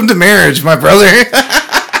 Welcome to marriage, my brother.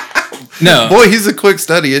 no. Boy, he's a quick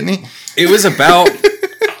study, isn't he? It was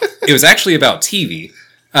actually about TV.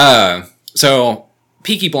 So,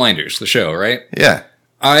 Peaky Blinders, the show, right? Yeah.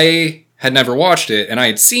 I had never watched it, and I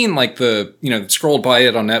had seen like scrolled by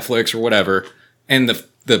it on Netflix or whatever, and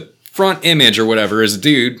the front image or whatever is a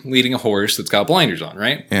dude leading a horse that's got blinders on,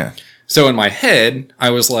 right? Yeah. So in my head,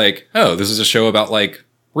 I was like, oh, this is a show about like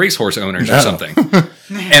racehorse owners or something.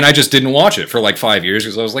 And I just didn't watch it for like 5 years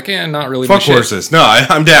because I was like, not really my Fuck shit. horses. No,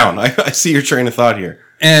 I'm down. I see your train of thought here.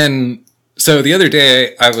 And so the other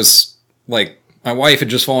day, I was like, my wife had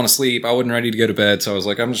just fallen asleep. I wasn't ready to go to bed. So I was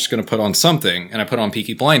like, I'm just going to put on something. And I put on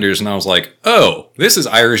Peaky Blinders. And I was like, oh, this is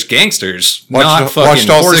Irish gangsters, not fucking Watched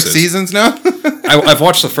all horses. 6 seasons now? I've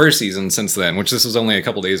watched the first season since then, which this was only a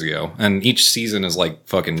couple days ago. And each season is like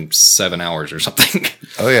fucking 7 hours or something.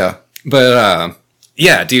 Oh, yeah. But,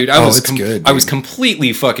 yeah, dude, It's good, I was dude.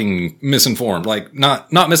 completely fucking misinformed. Like,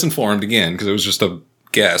 not misinformed again, because it was just a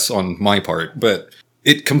guess on my part, but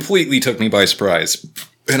it completely took me by surprise.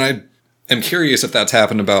 And I am curious if that's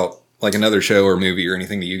happened about like another show or movie or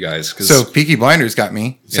anything to you guys. Cause, So Peaky Blinders got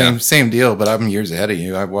me. Yeah. Same deal, but I'm years ahead of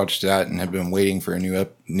you. I've watched that and have been waiting for a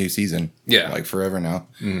new season. Yeah. Like forever now.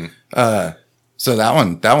 Mhm. So that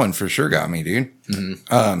one for sure got me, dude.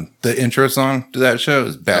 Mhm. The intro song to that show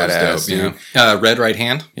is that was badass, dope, dude. yeah. Red Right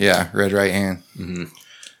Hand. Yeah, Red Right Hand.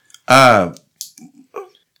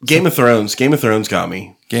 Game of Thrones. Game of Thrones got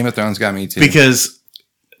me Game of Thrones got me too. because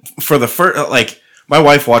for the first, like, my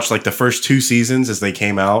wife watched like the first 2 seasons as they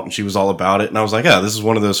came out, and she was all about it. And I was like, oh, this is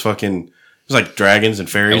one of those fucking. It was like dragons and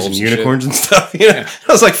fairies Elves and and unicorns and stuff. You know? Yeah.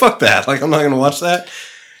 I was like, fuck that. Like, I'm not going to watch that.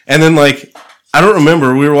 And then, like, I don't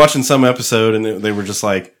remember. We were watching some episode, and they were just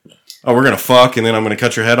like, oh, we're going to fuck, and then I'm going to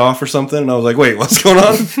cut your head off or something. And I was like, wait, what's going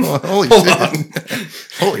on? Holy Hold shit. on.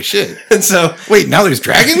 Holy shit. And so, Wait, now there's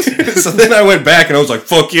dragons? so then I went back, and I was like,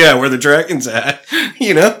 fuck yeah, where the dragons at?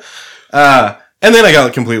 You know? And then I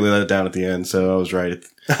got completely let down at the end, so I was right.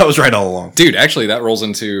 I was right all along. Dude, actually, that rolls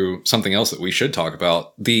into something else that we should talk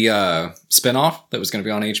about. The spinoff that was going to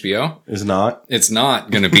be on HBO. Is not. It's not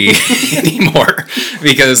going to be anymore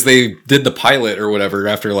because they did the pilot or whatever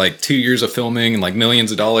after like 2 years of filming and like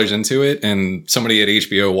millions of dollars into it. And somebody at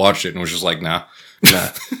HBO watched it and was just like, nah,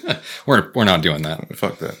 we're not doing that.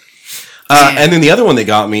 Fuck that. And then the other one that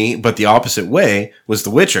got me, but the opposite way, was The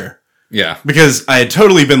Witcher. Yeah. Because I had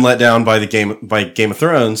totally been let down by Game of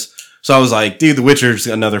Thrones. So I was like, dude, The Witcher's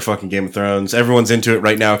another fucking Game of Thrones. Everyone's into it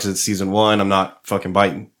right now because it's season 1. I'm not fucking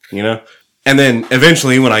biting, you know? And then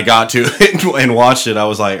eventually when I got to it and watched it, I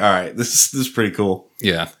was like, all right, this is pretty cool.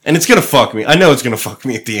 Yeah. And it's going to fuck me. I know it's going to fuck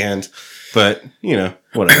me at the end. But, you know,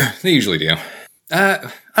 whatever. They usually do.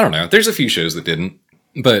 I don't know. There's a few shows that didn't.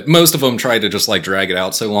 But most of them tried to just like drag it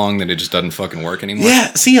out so long that it just doesn't fucking work anymore. Yeah,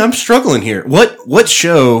 see, I'm struggling here. What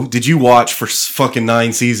show did you watch for fucking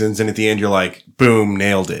 9 seasons and at the end you're like, boom,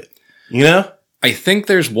 nailed it? You know? I think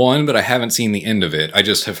there's one, but I haven't seen the end of it. I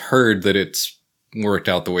just have heard that it's worked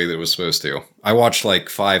out the way that it was supposed to. I watched like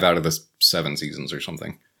 5 out of the 7 seasons or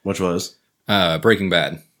something. Which was? Breaking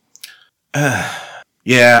Bad.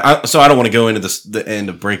 Yeah, so I don't want to go into the end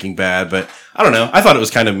of Breaking Bad, but I don't know. I thought it was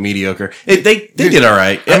kind of mediocre. They did all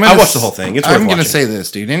right. I watched the whole thing. It's worth I'm going to watching. say this,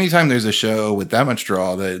 dude. Anytime there's a show with that much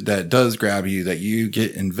draw that does grab you, that you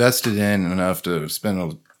get invested in enough to spend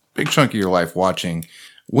a big chunk of your life watching,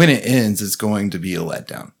 when it ends, it's going to be a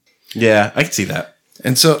letdown. Yeah, I can see that.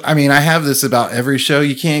 And so, I mean, I have this about every show.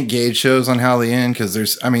 You can't gauge shows on how they end because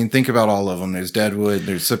think about all of them. There's Deadwood,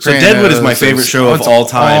 there's Sopranos. So Deadwood is my favorite show of all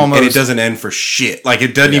time, and it almost- doesn't end for shit. Like,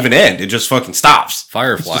 it doesn't even end. It just fucking stops.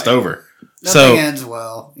 Firefly. It's just over. Nothing ends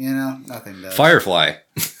well, nothing does. Firefly.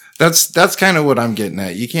 That's kind of what I'm getting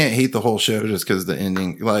at. You can't hate the whole show just because the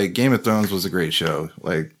ending. Like, Game of Thrones was a great show.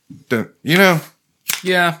 Like, Yeah.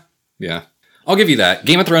 I'll give you that.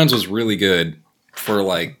 Game of Thrones was really good for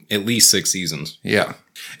like at least 6 seasons. Yeah.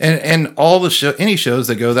 And all the any shows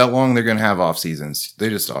that go that long, they're going to have off seasons. They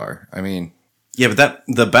just are. I mean, Yeah, but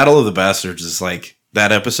the Battle of the Bastards is like,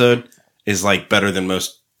 that episode is like better than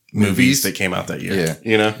most movies that came out that year. Yeah.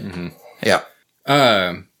 You know? Mm-hmm.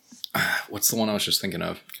 yeah. What's the one I was just thinking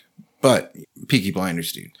of? But Peaky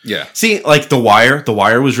Blinders, dude. Yeah. See, like The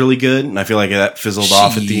Wire was really good, and I feel like that fizzled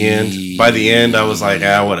off at the end. By the end, I was like,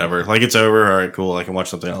 whatever. Like, it's over. All right, cool. I can watch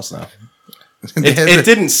something else now. It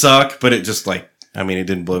didn't suck, but it just like, I mean, it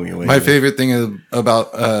didn't blow me away. My favorite thing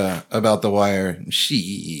about The Wire, he's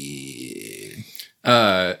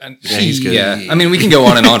good. Yeah. I mean, we can go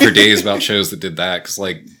on and on for days about shows that did that because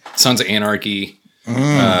like Sons of Anarchy.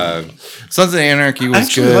 Sons of Anarchy was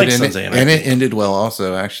actually good, like and, Sons of Anarchy. and it ended well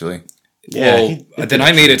also, actually. Yeah. Then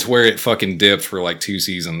I made it to where it fucking dipped for like 2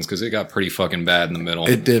 seasons because it got pretty fucking bad in the middle.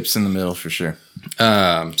 It dips in the middle for sure.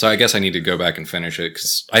 So I guess I need to go back and finish it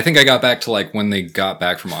because I think I got back to like when they got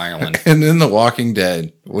back from Ireland. And then The Walking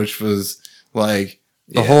Dead, which was like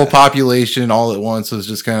the whole population all at once was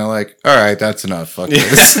just kind of like, all right, that's enough. Fuck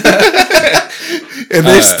this. And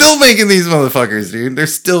they're still making these motherfuckers, dude. They're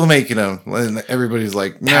still making them. And everybody's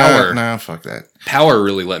like, Power. nah, fuck that. Power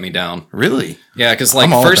really let me down. Really? Yeah, because like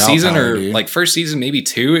I'm all first about season Power, or dude. like first season, maybe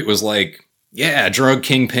 2, it was like, yeah, drug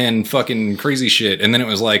kingpin, fucking crazy shit. And then it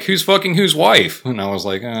was like, who's fucking whose wife? And I was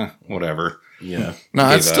like, whatever. Yeah. No,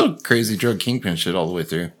 Gave it's up. still crazy drug kingpin shit all the way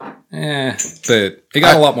through. But it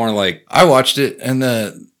got a lot more like, I watched it, and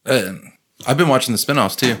I've been watching the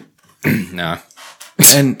spinoffs too. nah.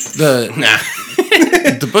 And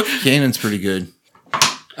the Book of Canaan's pretty good.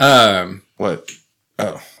 What?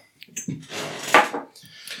 Oh.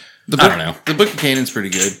 I don't know. The Book of Canaan's pretty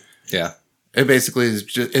good. Yeah. It basically is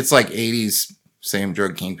just, it's like 80s, same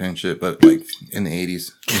drug kingpin shit, but like in the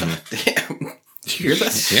 80s. Did you hear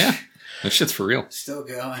that? Yeah. That shit's for real. Still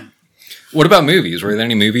going. What about movies? Were there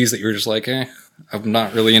any movies that you were just like, I'm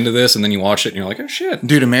not really into this, and then you watch it and you're like, oh shit.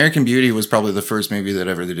 Dude, American Beauty was probably the first movie that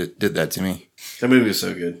ever did that to me. That movie was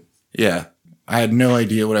so good. Yeah. I had no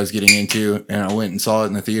idea what I was getting into, and I went and saw it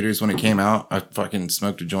in the theaters when it came out. I fucking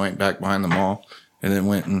smoked a joint back behind the mall, and then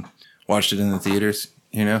went and watched it in the theaters,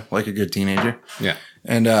 like a good teenager. Yeah.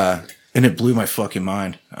 And it blew my fucking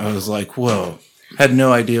mind. I was like, whoa. Had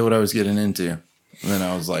no idea what I was getting into. And then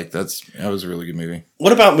I was like, that was a really good movie.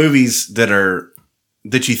 What about movies that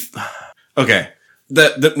you... Okay.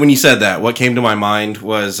 When you said that, what came to my mind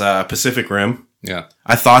was Pacific Rim. Yeah.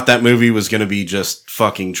 I thought that movie was going to be just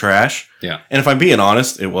fucking trash. Yeah. And if I'm being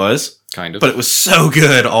honest, it was. Kind of. But it was so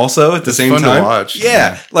good also at the same fun to time. watch.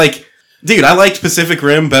 Yeah. Like, dude, I liked Pacific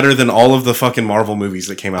Rim better than all of the fucking Marvel movies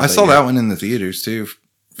that came out. I saw year. that one in the theaters too.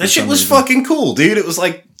 That shit was fucking cool, dude. It was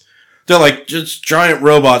like, they're like, just giant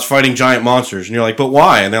robots fighting giant monsters. And you're like, but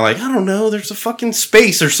why? And they're like, I don't know. There's a fucking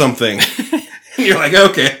space or something. And you're like,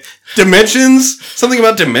 okay. Dimensions? Something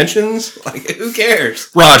about dimensions? Like, who cares?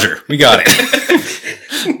 Roger. We got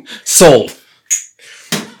it. Sold.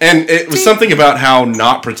 And it was something about how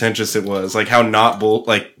not pretentious it was. Like, how not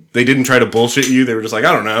they didn't try to bullshit you. They were just like,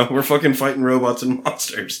 I don't know. We're fucking fighting robots and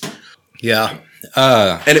monsters. Yeah.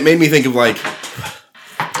 And it made me think of, like,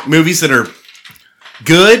 movies that are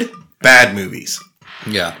good, bad movies.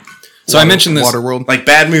 Yeah. So I mentioned this. Waterworld. Like,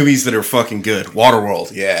 bad movies that are fucking good.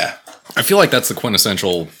 Waterworld, yeah. I feel like that's the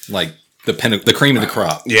quintessential, like, the cream of the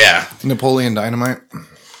crop. Yeah. Napoleon Dynamite.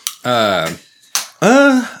 I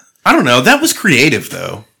don't know. That was creative,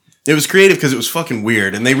 though. It was creative because it was fucking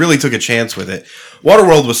weird, and they really took a chance with it.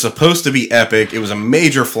 Waterworld was supposed to be epic. It was a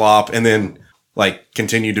major flop, and then, like,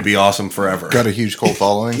 continued to be awesome forever. Got a huge cult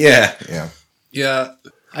following. Yeah. Yeah. Yeah.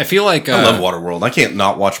 I feel like I love Waterworld. I can't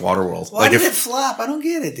not watch Waterworld. Why did it flop? I don't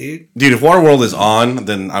get it, dude. Dude, if Waterworld is on,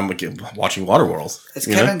 then I'm watching Waterworld. It's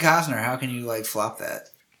Kevin Costner. How can you like flop that?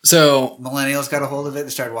 So millennials got a hold of it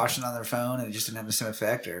and started watching it on their phone, and it just didn't have the same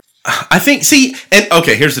effect. Or I think. See, and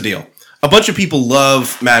okay, here's the deal. A bunch of people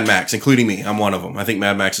love Mad Max, including me. I'm one of them. I think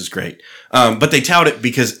Mad Max is great. But they tout it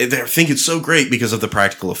because they think it's so great because of the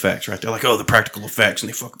practical effects, right? They're like, oh, the practical effects, and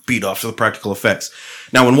they fucking beat off to the practical effects.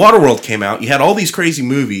 Now, when Waterworld came out, you had all these crazy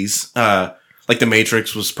movies, like The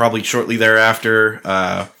Matrix was probably shortly thereafter,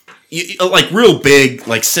 like real big,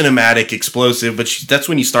 like cinematic, explosive, but that's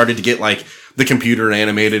when you started to get like the computer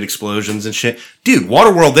animated explosions and shit. Dude,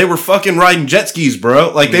 Waterworld, they were fucking riding jet skis,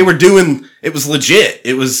 bro. Like they were doing, it was legit.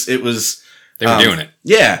 It was, they were doing it.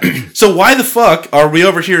 Yeah. So why the fuck are we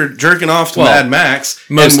over here jerking off to Mad Max?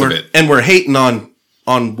 Most of it. And we're hating on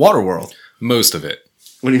Waterworld. Most of it.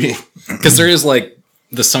 What do you mean? Because there is like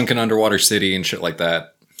the sunken underwater city and shit like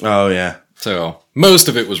that. Oh yeah. So most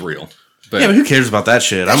of it was real. But who cares about that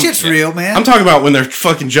shit? That shit's real, man. I'm talking about when they're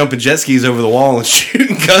fucking jumping jet skis over the wall and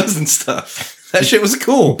shooting guns and stuff. That shit was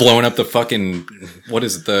cool. Blowing up the fucking, what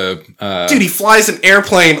is it, dude, he flies an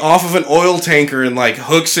airplane off of an oil tanker and like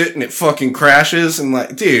hooks it and it fucking crashes and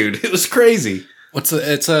like, dude, it was crazy.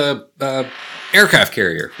 It's a aircraft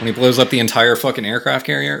carrier. When he blows up the entire fucking aircraft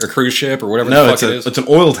carrier or cruise ship or whatever the fuck it is. It's an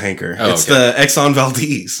oil tanker. It's the Exxon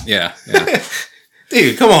Valdez. Yeah.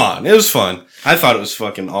 Dude, come on. It was fun. I thought it was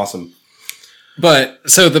fucking awesome. But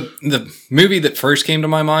so the movie that first came to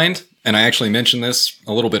my mind, and I actually mentioned this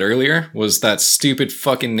a little bit earlier, was that stupid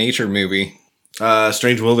fucking nature movie.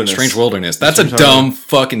 Strange Wilderness. Strange Wilderness. That's a dumb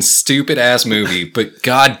fucking stupid ass movie, but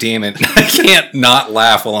god damn it, I can't not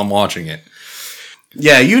laugh while I'm watching it.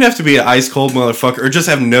 Yeah, you'd have to be an ice cold motherfucker or just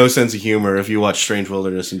have no sense of humor if you watch Strange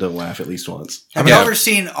Wilderness and don't laugh at least once. Have you ever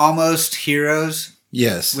seen Almost Heroes?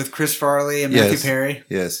 Yes. With Chris Farley and Matthew Perry?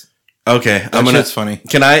 Yes. Okay, That's funny.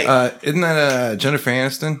 Can I? Isn't that Jennifer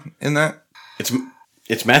Aniston in that?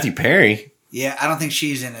 It's Matthew Perry. Yeah, I don't think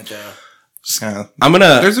she's in it though.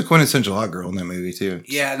 There's a quintessential hot girl in that movie too.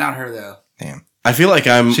 Yeah, not her though. Damn. I feel like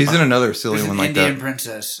she's in another silly one like Indian that.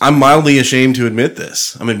 princess. I'm mildly ashamed to admit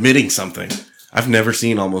this. I'm admitting something. I've never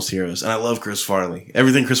seen Almost Heroes, and I love Chris Farley.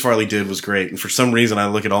 Everything Chris Farley did was great, and for some reason, I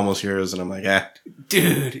look at Almost Heroes and I'm like,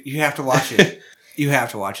 dude, you have to watch it. You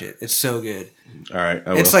have to watch it. It's so good. All right,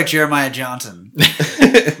 it's like Jeremiah Johnson,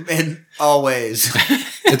 and always.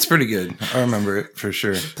 It's pretty good. I remember it for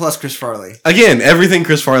sure. Plus Chris Farley. Again, everything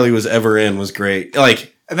Chris Farley was ever in was great.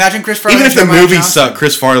 Like, imagine Chris Farley. Even if the movie sucked,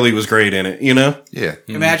 Chris Farley was great in it. You know? Yeah.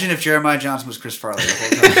 Imagine if Jeremiah Johnson was Chris Farley the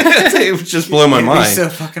whole time. It would just blow my mind. It'd be so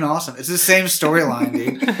fucking awesome. It's the same storyline,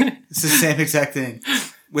 dude. It's the same exact thing.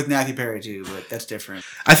 With Matthew Perry too, but that's different.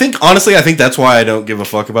 I think that's why I don't give a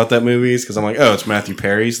fuck about that movie. Because I'm like, oh, it's Matthew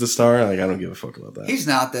Perry's the star. Like, I don't give a fuck about that. He's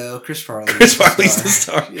not though. Chris Farley. Chris Farley's the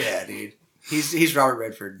star. Yeah, dude. He's Robert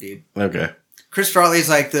Redford, dude. Okay. Chris Farley's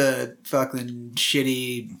like the fucking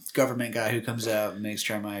shitty government guy who comes out and makes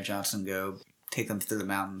Jeremiah Johnson go take them through the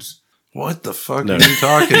mountains. What the fuck are you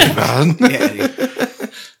talking about? Yeah, dude.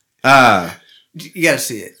 You gotta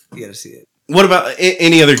see it. You gotta see it. What about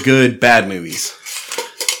any other good bad movies?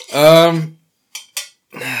 I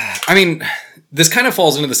mean, this kind of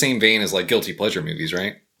falls into the same vein as like guilty pleasure movies,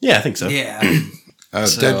 right? Yeah, I think so. Yeah.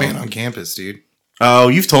 Dead Man on Campus, dude. Oh,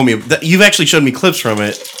 you've told me that you've actually showed me clips from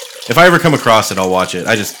it. If I ever come across it, I'll watch it.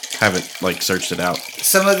 I just haven't like searched it out.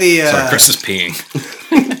 Some of the sorry, Chris is peeing.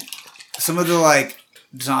 Some of the like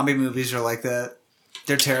zombie movies are like that.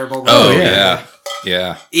 They're terrible. Oh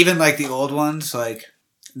yeah. Even like the old ones, like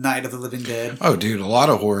Night of the Living Dead. Oh, dude, a lot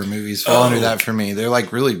of horror movies fall under that for me. They're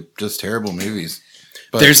like really just terrible movies.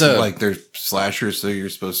 But they're slashers, so you're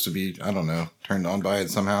supposed to be, I don't know, turned on by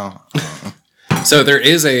it somehow. So there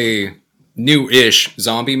is a new-ish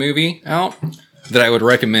zombie movie out that I would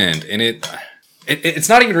recommend, and it's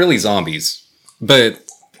not even really zombies, but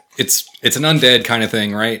it's an undead kind of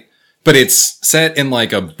thing, right? But it's set in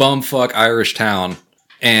like a bumfuck Irish town,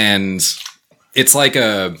 and it's like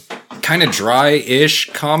a kind of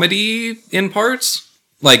dry-ish comedy in parts.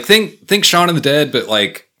 Like think Shaun of the Dead, but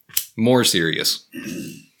like more serious.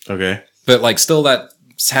 Okay. But like still that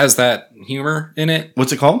has that humor in it.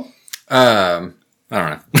 What's it called? I don't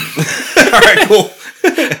know. All right, cool.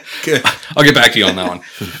 Good. I'll get back to you on that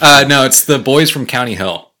one. No, it's The Boys from County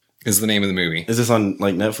Hell is the name of the movie. Is this on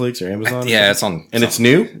like Netflix or Amazon? Yeah, it's on. And it's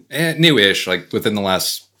new? Newish, like within the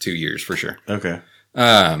last 2 years for sure. Okay.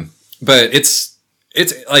 But it's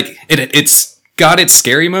like it's got its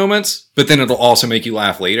scary moments, but then it'll also make you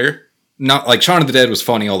laugh later. Not like Shaun of the Dead was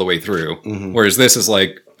funny all the way through, whereas this is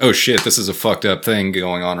like, oh shit, this is a fucked up thing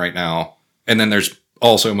going on right now. And then there's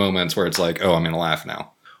also moments where it's like, oh, I'm gonna laugh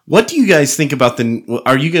now. What do you guys think about the?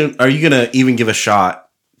 Are you gonna even give a shot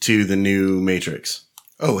to the new Matrix?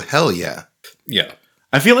 Oh, hell yeah. Yeah.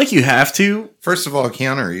 I feel like you have to. First of all,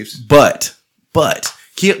 Keanu Reeves. But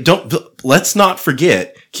let's not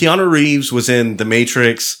forget Keanu Reeves was in the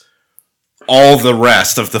Matrix. All the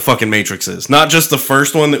rest of the fucking Matrixes, not just the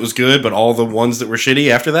first one that was good, but all the ones that were shitty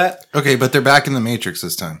after that. Okay, but they're back in the Matrix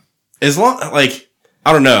this time. As long, like,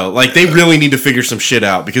 I don't know, like they really need to figure some shit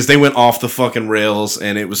out because they went off the fucking rails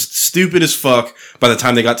and it was stupid as fuck by the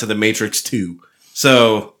time they got to the Matrix 2.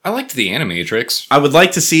 So I liked the Animatrix. I would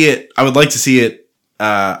like to see it.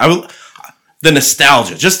 The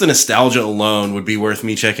nostalgia, just the nostalgia alone would be worth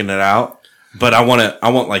me checking it out. But I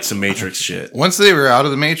want like some Matrix shit. Once they were out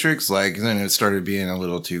of the Matrix, like then it started being a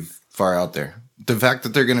little too far out there. The fact that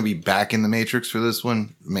they're going to be back in the Matrix for this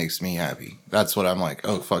one makes me happy. That's what I'm like.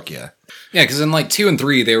 Oh fuck yeah! Yeah, because in like 2 and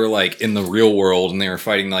 3, they were like in the real world and they were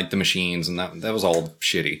fighting like the machines, and that was all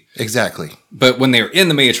shitty. Exactly. But when they were in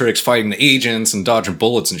the Matrix fighting the agents and dodging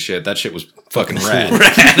bullets and shit, that shit was fucking rad.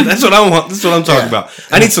 That's what I want. That's what I'm talking about.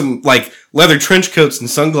 I need some like leather trench coats and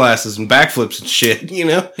sunglasses and backflips and shit. You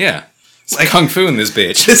know? Yeah. It's like kung fu in this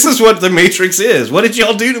bitch. This is what the Matrix is. What did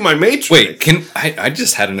y'all do to my Matrix? Wait, I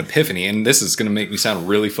just had an epiphany, and this is going to make me sound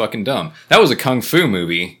really fucking dumb. That was a kung fu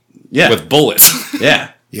movie with bullets.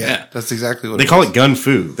 Yeah. Yeah, that's exactly what they call it gun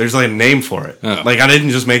fu. There's like a name for it. Oh. Like I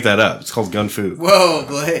didn't just make that up. It's called gun fu. Whoa,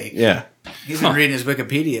 Blake. Yeah. He's been reading his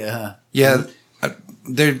Wikipedia, huh? Yeah.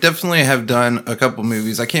 They definitely have done a couple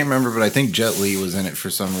movies. I can't remember, but I think Jet Li was in it for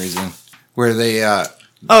some reason. Where they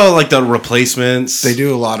like the Replacements. They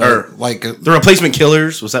do a lot of like the Replacement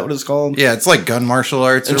Killers. Was that what it's called? Yeah, it's like gun martial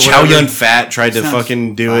arts. And Chow Yun Fat tried to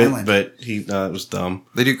fucking do it, but it was dumb.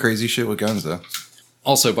 They do crazy shit with guns though.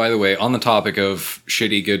 Also, by the way, on the topic of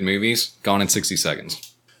shitty good movies, Gone in 60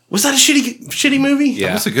 Seconds. Was that a shitty movie? Yeah,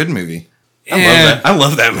 that was a good movie. I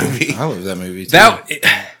love that movie. I love that movie too.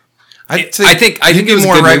 I think it was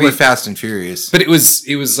more right movie, with Fast and Furious, but it was.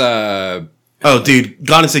 Oh, dude,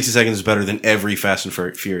 Gone in 60 Seconds is better than every Fast and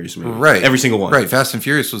Furious movie. Right. Every single one. Right. Fast and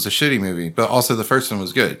Furious was a shitty movie, but also the first one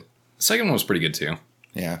was good. The second one was pretty good, too.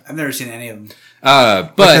 Yeah. I've never seen any of them.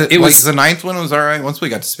 But it was... the ninth one was all right. Once we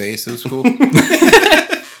got to space, it was cool.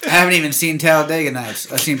 I haven't even seen Talladega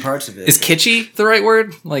Nights. I've seen parts of it. Is kitschy the right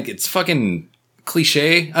word? Like, it's fucking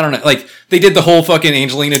cliche? I don't know. Like, they did the whole fucking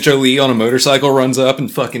Angelina Jolie on a motorcycle runs up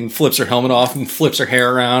and fucking flips her helmet off and flips her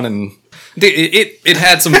hair around and... It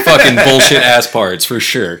had some fucking bullshit ass parts for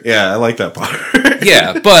sure. Yeah, I like that part.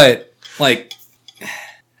 Yeah, but like,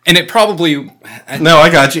 and it probably. No, I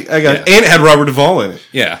got you. And it had Robert Duvall in it.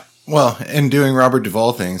 Yeah. Well, and doing Robert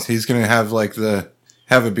Duvall things, he's gonna have like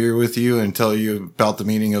have a beer with you and tell you about the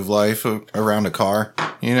meaning of life around a car,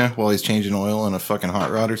 while he's changing oil in a fucking hot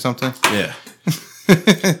rod or something. Yeah.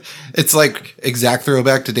 It's like exact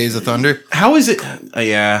throwback to Days of Thunder. How is it?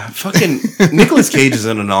 Yeah, fucking Nicolas Cage is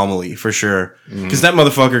an anomaly for sure because that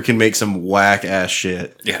motherfucker can make some whack ass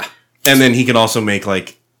shit. Yeah, and then he can also make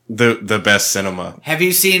like the best cinema. Have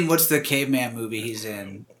you seen what's the caveman movie he's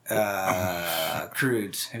in?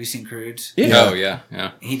 Croods. Have you seen Croods? Yeah. Oh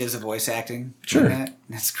yeah. He does a voice acting. Sure,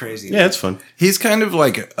 that's crazy. Yeah, it's fun. He's kind of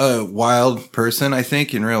like a wild person, I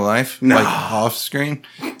think, in real life, like off screen.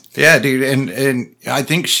 Yeah, dude, and I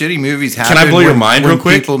think shitty movies happen. Can I blow your mind real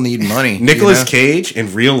quick? People need money. Nicolas Cage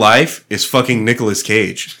in real life is fucking Nicolas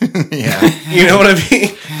Cage. Yeah, you know what I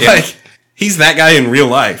mean? Yeah. Like he's that guy in real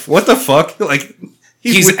life. What the fuck? Like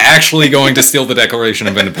he's actually going to steal the Declaration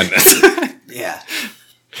of Independence. Yeah,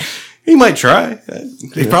 he might try.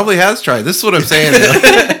 He probably has tried. This is what I'm saying.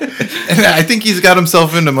 And I think he's got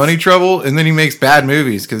himself into money trouble, and then he makes bad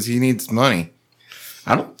movies because he needs money.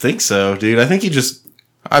 I don't think so, dude. I think he just.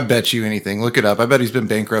 I bet you anything. Look it up. I bet he's been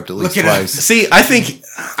bankrupt at least twice. See, I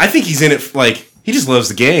think he's in it like he just loves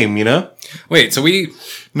the game, Wait, so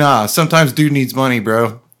Nah, sometimes dude needs money,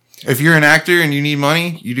 bro. If you're an actor and you need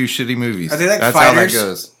money, you do shitty movies. Are they like That's fighters? how that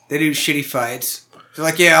goes. They do shitty fights. They're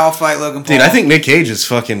like, yeah, I'll fight Logan Paul. Dude, I think Nick Cage is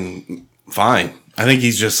fucking fine. I think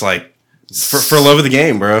he's just like for love of the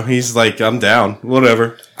game, bro. He's like, I'm down,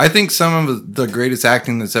 whatever. I think some of the greatest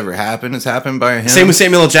acting that's ever happened has happened by him. Same with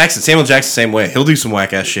Samuel L. Jackson. Samuel L. Jackson, same way. He'll do some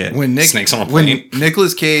whack ass shit. When Snakes on a plane. When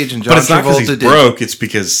Nicolas Cage and John but it's not because he's Travolta broke. It's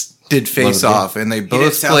because did Face Off, and they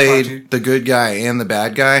both played the good guy and the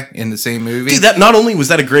bad guy in the same movie. Dude, that not only was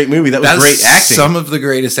that a great movie, that was great acting. Some of the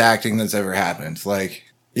greatest acting that's ever happened. Like,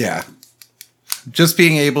 yeah, just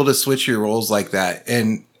being able to switch your roles like that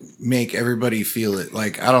and make everybody feel it.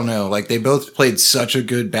 Like, I don't know. Like, they both played such a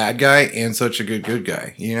good bad guy and such a good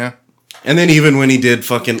guy, And then even when he did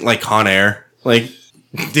fucking, like, Con Air. Like,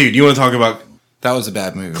 dude, you want to talk about That was a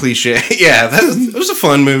bad movie. cliche. Yeah, it was a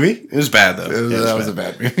fun movie. It was bad though. That was a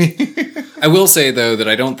bad movie. I will say though that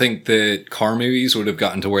I don't think that car movies would have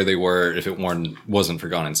gotten to where they were if it wasn't for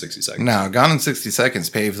Gone in 60 Seconds. No, Gone in 60 Seconds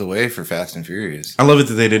paved the way for Fast and Furious. I love it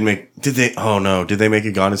that they didn't make. Did they? Oh no! Did they make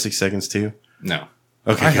it Gone in 6 Seconds too? No.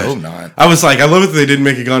 Okay, I good. hope not. I was like, I love it that they didn't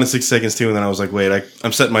make it Gone in 6 Seconds too, and then I was like, wait,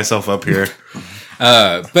 I'm setting myself up here.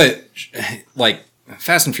 But like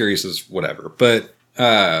Fast and Furious is whatever. But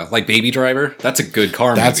like Baby Driver, that's a good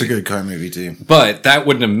car movie. That's a good car movie too. But that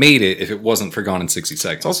wouldn't have made it if it wasn't for Gone in 60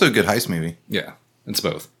 Seconds. It's also a good heist movie. Yeah, it's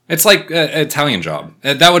both. It's like Italian Job.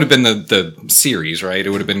 That would have been the series, right? It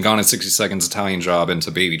would have been Gone in 60 Seconds, Italian Job into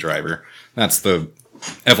Baby Driver. That's the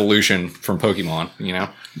evolution from Pokemon, you know?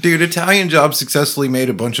 Dude, Italian Job successfully made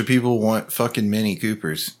a bunch of people want fucking Mini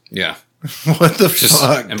Coopers. Yeah. What the Just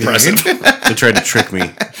fuck? impressive. Dude? They tried to trick me,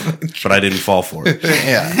 but I didn't fall for it.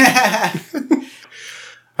 Yeah.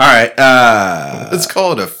 All right, Let's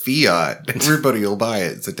call it a Fiat. Everybody will buy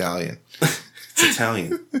it. It's Italian. it's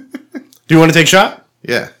Italian. Do you want to take a shot?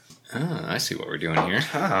 Yeah. Ah, I see what we're doing here.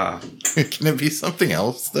 Can it be something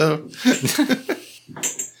else, though?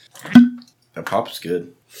 That pop's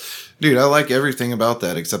good. Dude, I like everything about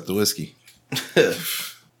that except the whiskey.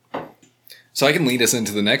 So I can lead us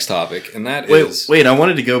into the next topic, and that is Wait! I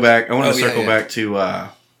wanted to go back. I wanted to yeah, circle yeah. back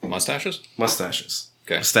to mustaches? mustaches.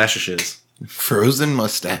 Okay. Mustaches. Frozen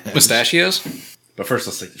mustache. Mustachios? But first,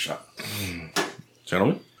 let's take the shot.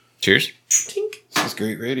 Gentlemen. Cheers. Tink. This is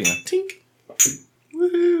great radio. Tink.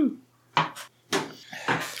 Woohoo.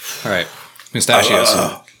 All right. Mustachios.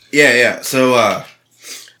 Yeah. So,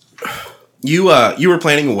 you were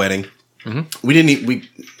planning a wedding.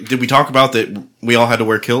 Mm-hmm. Did we talk about that we all had to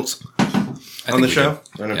wear kilts I on think the we show?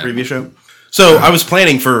 did. On a Yeah. previous show? So I was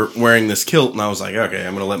planning for wearing this kilt, and I was like, okay,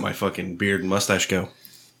 I'm going to let my fucking beard and mustache go.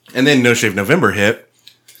 And then No Shave November hit,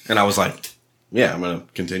 and I was like, yeah, I'm going to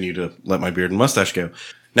continue to let my beard and mustache go.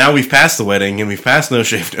 Now we've passed the wedding, and we've passed No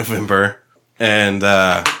Shave November, and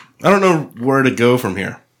I don't know where to go from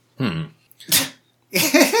here.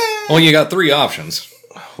 Well, you got three options.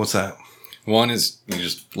 What's that? One is you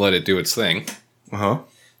just let it do its thing. Uh-huh.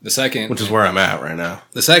 The second, Which is where I'm at right now.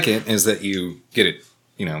 the second is that you get it,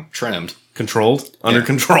 trimmed. Controlled? Under Yeah.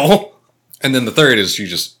 control? And then the third is you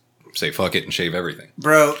just say fuck it and shave everything.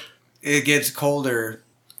 Bro, it gets colder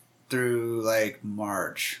through like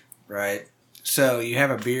March, right? So you have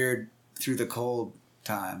a beard through the cold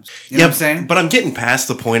times. You know what I'm saying? But I'm getting past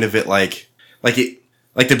the point of it, like the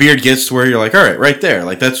beard gets to where you're like, all right, right there.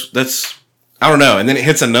 Like that's I don't know. And then it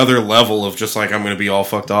hits another level of just like, I'm going to be all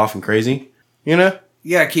fucked off and crazy. You know?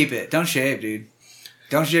 You gotta keep it. Don't shave, dude.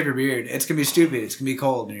 Don't shave your beard. It's gonna be stupid. It's gonna be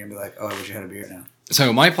cold, and you're gonna be like, "Oh, I wish I had a beard now."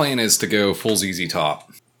 So my plan is to go full ZZ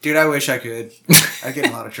Top. Dude, I wish I could. I get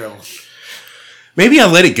in a lot of trouble. Maybe I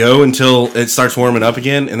let it go until it starts warming up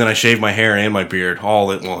again, and then I shave my hair and my beard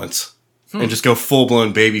all at once. And just go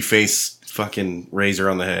full-blown baby face fucking razor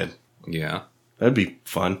on the head. Yeah. That'd be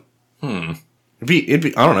fun. It'd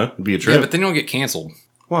be, I don't know, it'd be a trip. Yeah, but then you'll get canceled.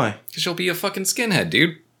 Why? Because you'll be a fucking skinhead,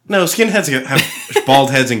 dude. No, skinheads have bald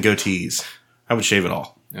heads and goatees. I would shave it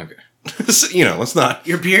all. Okay. So, let's not.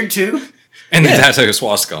 Your beard too? And then tattoo a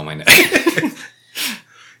swastika on my neck.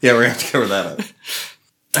 Yeah, we're going to have to cover that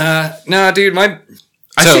up. Nah, dude,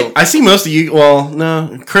 I see most of you. Well,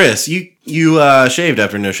 no, Chris, you shaved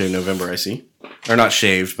after No Shave November. I see, or not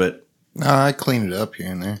shaved, but I cleaned it up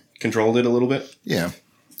here and there. controlled it a little bit. Yeah.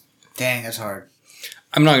 Dang, that's hard.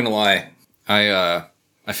 I'm not gonna lie. I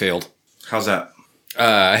failed. How's that?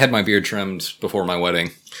 I had my beard trimmed before my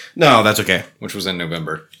wedding, No, that's okay. which was in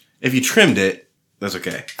November. If you trimmed it, that's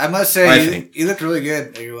okay. I must I say, think. you looked really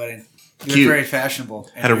good at your wedding. You Cute. looked very fashionable.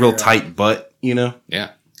 And Had a real you're, tight butt. Yeah.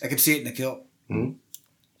 I could see it in the kilt.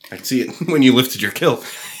 I could see it when you lifted your kilt.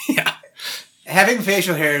 Yeah. Having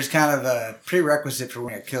facial hair is kind of a prerequisite for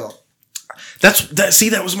wearing a kilt. See,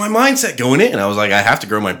 that was my mindset going in. I was like, I have to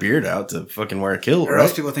grow my beard out to fucking wear a kilt, Or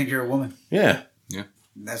else right? people think you're a woman. Yeah.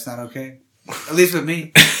 That's not okay. At least with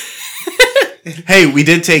me. Hey, we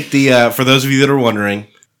did take the, for those of you that are wondering,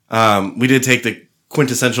 we did take the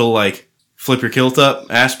quintessential, flip your kilt up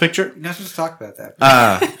ass picture. You're not supposed to talk about that.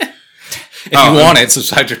 If you want it,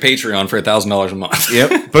 subscribe to Patreon for $1,000 a month.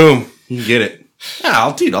 Yep. Boom. You can get it.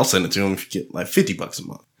 I'll send it to him if you get $50 a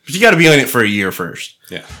month. But you got to be on it for a year first.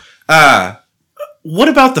 Yeah. What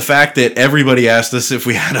about the fact that everybody asked us if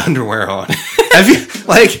we had underwear on? Have you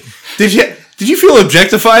did you feel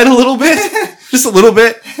objectified a little bit? Just a little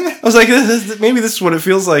bit? I was like, maybe this is what it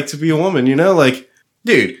feels like to be a woman,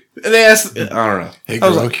 Dude, And they asked, I don't know. Hey, I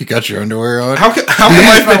was girl, like, you got your underwear on? how come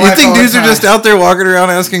You think dudes are just out there walking around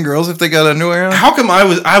asking girls if they got underwear on? How come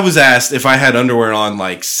I was asked if I had underwear on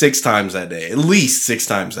like 6 times that day, at least 6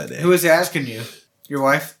 times that day? Who was asking you? Your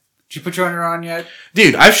wife? Did you put your underwear on yet?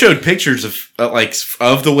 Dude, I've showed pictures of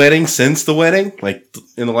of the wedding since the wedding, like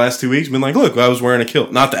in the last 2 weeks. Been like, look, I was wearing a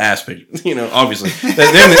kilt, not the ass picture, obviously.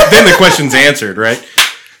 then the question's answered, right?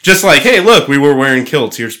 Just like, hey, look, we were wearing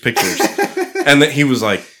kilts. Here's pictures. And then he was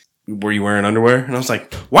like, were you wearing underwear? And I was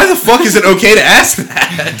like, why the fuck is it okay to ask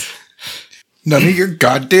that? None of your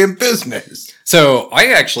goddamn business. So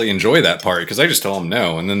I actually enjoy that part because I just tell them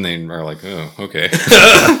no, and then they are like, "Oh, okay."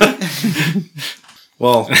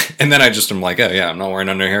 Well, and then I just am like, "Oh yeah, I'm not wearing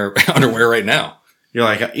underwear right now." You're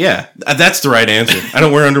like, yeah, that's the right answer. I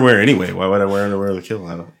don't wear underwear anyway. Why would I wear underwear with a kilt?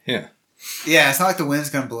 I don't. Yeah. Yeah, it's not like the wind's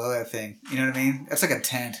gonna blow that thing. You know what I mean? That's like a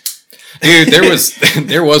tent. Dude,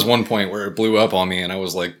 there was one point where it blew up on me, and I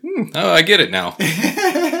was like, "Oh, I get it now."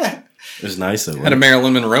 It was nice though. Had a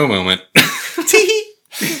Marilyn Monroe moment.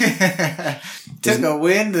 Took a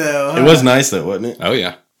wind though. It was nice though, wasn't it? Oh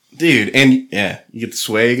yeah, dude, and yeah, you get the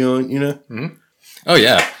sway going, Mm-hmm. Oh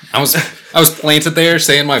yeah, I was planted there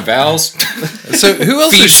saying my vows. So who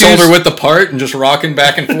else? Feet shoulder width apart and just rocking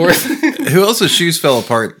back and forth. Who else's shoes fell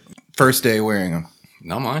apart first day wearing them?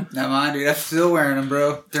 Not mine. Not mine, dude. I'm still wearing them,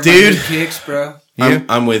 bro. They're Dude. my new kicks, bro. Yeah.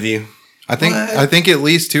 I'm with you. I think at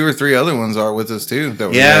least 2 or 3 other ones are with us too. That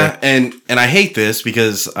were Yeah, there. and I hate this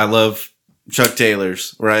because I love Chuck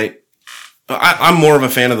Taylor's, right? I'm more of a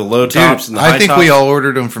fan of the low tops Dude, and the high I think tops. we all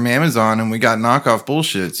ordered them from Amazon and we got knockoff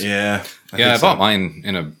bullshits. Yeah. I bought mine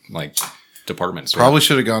in a department store. Probably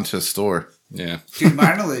should have gone to a store. Yeah. Dude,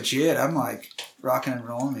 mine are legit. I'm like rocking and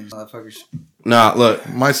rolling these motherfuckers. Nah, look.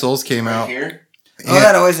 My soles came out Here? Oh,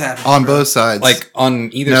 that always happens. on bro. both sides. Like on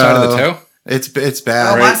either side of the toe? It's Oh,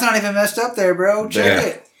 bad. mine's not even messed up there, bro. Check Yeah.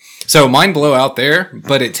 it. So mine blow out there,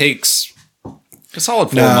 but it takes a solid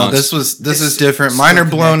 4 No, months. this is different. Mine are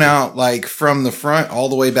blown out like from the front all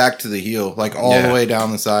the way back to the heel, like all the way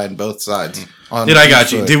down the side, both sides. on Dude, I each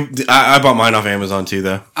got you. foot. Dude, I bought mine off Amazon too,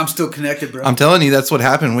 though. I'm still connected, bro. I'm telling you, that's what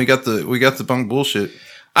happened. We got the bunk bullshit.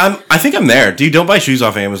 I think I'm there. Dude, don't buy shoes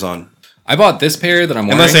off Amazon. I bought this pair that I'm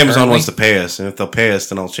wearing. Unless Amazon currently. wants to pay us. And if they'll pay us,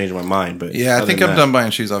 then I'll change my mind. But Yeah, I other think than I'm that, done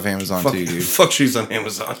buying shoes off Amazon Fuck, too, dude. fuck shoes on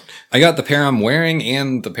Amazon. I got the pair I'm wearing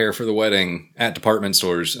and the pair for the wedding at department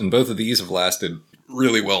stores, and both of these have lasted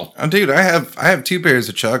really well. Oh, dude, I have 2 pairs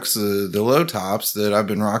of Chucks, the low tops that I've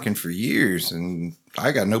been rocking for years, and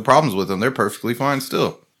I got no problems with them. They're perfectly fine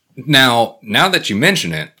still. Now that you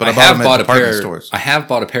mention it, But I I bought have them at bought a department pair. stores. I have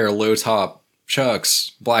bought a pair of low top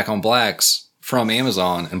Chucks, black on blacks from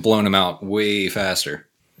Amazon, and blown them out way faster.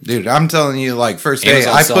 Dude, I'm telling you, like first day,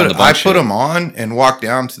 Amazon's selling the I bunk put shit. them on and walked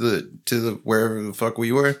down to the wherever the fuck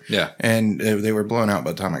we were. Yeah. And they were blown out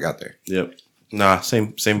by the time I got there. Yep. Nah,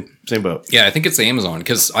 same boat. Yeah, I think it's Amazon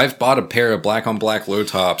because I've bought a pair of black on black low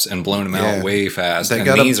tops and blown them out Yeah. way fast. They and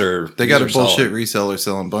got these a are bullshit solid. reseller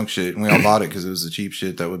selling bunk shit, and we all bought it because it was the cheap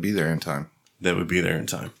shit that would be there in time. That would be there in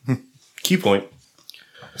time. Key point.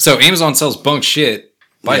 So Amazon sells bunk shit.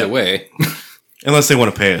 By Yeah. the way, Unless they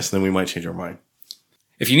want to pay us, then we might change our mind.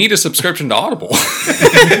 if you need a subscription to Audible,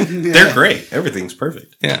 They're great. Everything's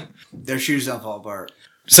perfect. yeah. Their shoes don't fall apart.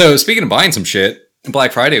 So speaking of buying some shit,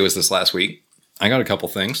 Black Friday was this last week. I got a couple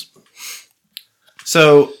things.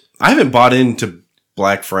 So I haven't bought into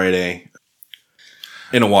Black Friday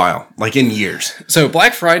in a while, like in years. So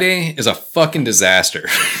Black Friday is a fucking disaster.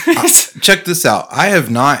 Check this out. I have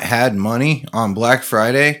not had money on Black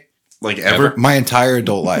Friday Like ever. my entire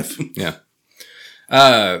adult life. Yeah.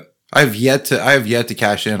 I have yet to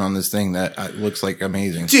cash in on this thing that looks like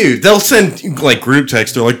amazing. Dude, they'll send like group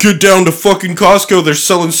text. They're like, get down to fucking Costco. They're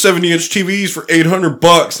selling 70-inch TVs for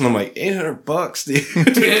 $800. And I'm like, $800,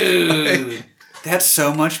 dude. Dude, that's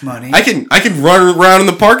so much money. I can run around in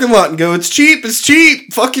the parking lot and go, it's cheap.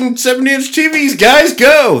 Fucking 70-inch TVs, guys,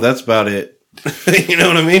 go. That's about it. You know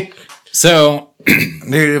what I mean? So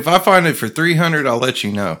Dude, if I find it for $300, I'll let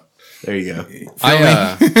you know. There you go.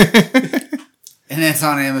 And it's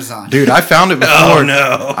on Amazon. Dude, I found it before. Oh,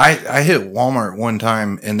 no. I hit Walmart one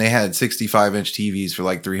time and they had 65-inch TVs for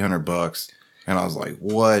like $300. And I was like,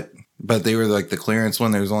 what? But they were like the clearance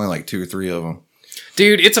one. There was only like 2 or 3 of them.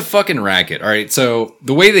 dude, it's a fucking racket. All right. So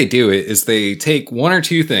the way they do it is they take 1 or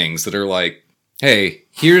 2 things that are like, hey,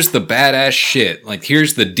 here's the badass shit. Like,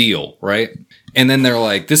 here's the deal, right? And then they're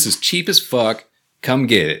like, this is cheap as fuck. Come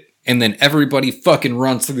get it. And then everybody fucking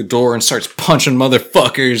runs through the door and starts punching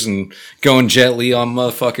motherfuckers and going Jet Li on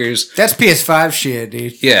motherfuckers. That's PS5 shit,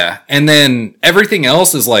 dude. Yeah. And then everything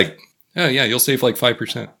else is like, oh, yeah, you'll save like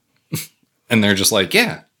 5%. And they're just like,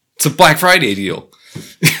 yeah, it's a Black Friday deal.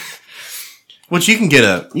 Which you can get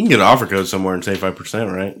an offer code somewhere and save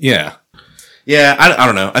 5%, right? Yeah. Yeah, I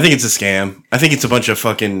don't know. I think it's a scam. I think it's a bunch of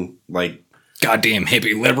fucking like goddamn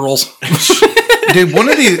hippie liberals. Dude, one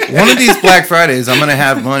of these Black Fridays, I'm gonna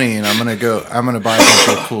have money and I'm gonna buy a bunch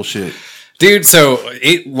of cool shit. Dude, so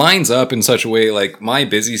it lines up in such a way, like, my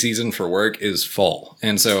busy season for work is fall.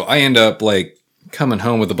 And so I end up, like, coming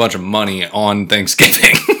home with a bunch of money on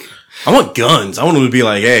Thanksgiving. I want guns. I want them to be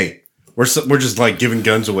like, hey, we're just, like, giving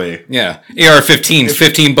guns away. Yeah. AR-15s,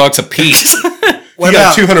 $15 a piece. You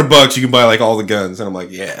got $200, you can buy, like, all the guns. And I'm like,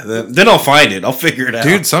 yeah. Then I'll find it. I'll figure it out.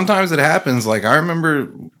 Dude, sometimes it happens. Like, I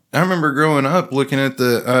remember growing up looking at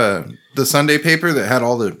the Sunday paper that had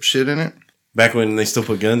all the shit in it. Back when they still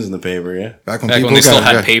put guns in the paper, yeah? Back when they still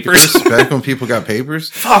had papers? Back when people got papers?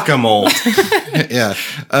 Fuck, I'm old. Yeah.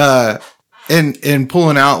 And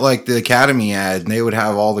pulling out, like, the Academy ad, and they would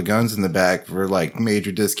have all the guns in the back for, like,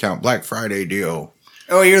 major discount Black Friday deal.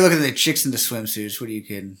 Oh, you're looking at the chicks in the swimsuits. What are you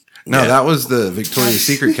kidding? No, that was the Victoria's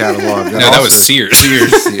Secret catalog. That was Sears.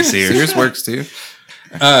 Sears works, too.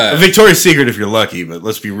 Victoria's Secret if you're lucky, but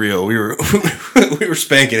let's be real. We were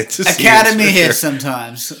spanking it to Academy hits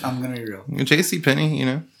sometimes. I'm going to be real. JCPenney, you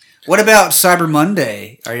know. What about Cyber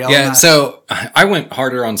Monday? Are y'all not? So I went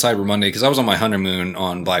harder on Cyber Monday because I was on my honeymoon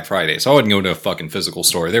on Black Friday. So I wouldn't go to a fucking physical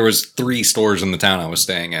store. There was 3 stores in the town I was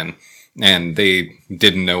staying in, and they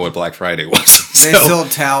didn't know what Black Friday was. They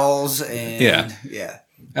sold towels and...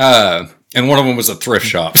 Yeah. And one of them was a thrift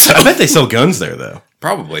shop. So. I bet they sell guns there, though.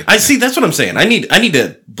 Probably. I see. That's what I'm saying. I need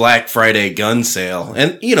a Black Friday gun sale,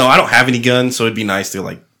 and I don't have any guns, so it'd be nice to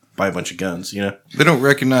like buy a bunch of guns. They don't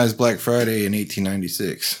recognize Black Friday in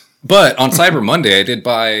 1896. But on Cyber Monday, I did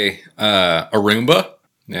buy a Roomba.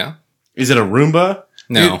 Yeah. Is it a Roomba?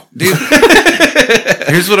 No. Dude,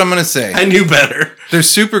 here's what I'm gonna say. I knew better. They're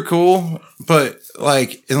super cool, but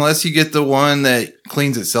like unless you get the one that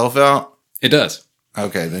cleans itself out, it does.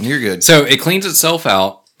 Okay, then you're good. So it cleans itself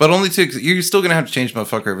out. But only you're still going to have to change the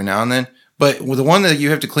motherfucker every now and then. But with the one that you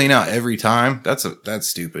have to clean out every time, that's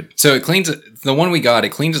stupid. So it cleans the one we got, it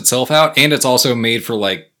cleans itself out, and it's also made for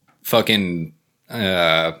like fucking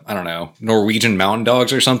I don't know, Norwegian mountain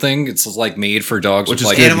dogs or something. It's like made for dogs which with is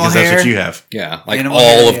like good animal because hair. That's what you have. Yeah, like Animal all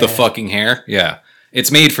hair, of the fucking hair. Yeah.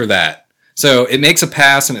 It's made for that. So it makes a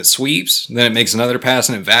pass and it sweeps, then it makes another pass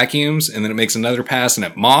and it vacuums, and then it makes another pass and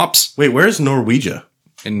it mops. Wait, where's Norwegia?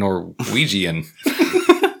 In Norwegian.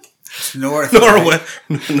 North. Norway.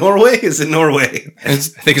 Norway? Is it Norway? I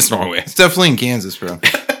think it's Norway. It's definitely in Kansas, bro.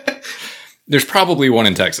 There's probably one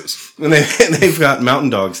in Texas. And they've got mountain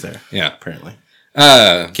dogs there. Yeah. Apparently.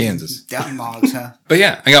 Kansas. Down logs, huh? But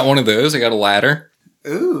yeah, I got one of those. I got a ladder.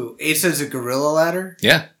 Ooh, it says a gorilla ladder?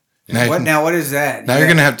 Yeah. What is that? Now you're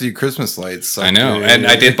going to have to do Christmas lights. I know. And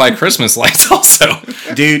I did buy Christmas lights also.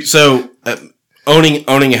 Dude, so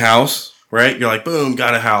owning a house, right? You're like, boom,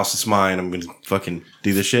 got a house. It's mine. I'm going to fucking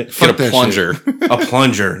do this shit. Get a plunger. A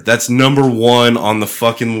plunger. That's number 1 on the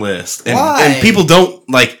fucking list. And, Why? and people don't,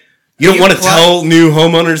 like, you don't want to tell new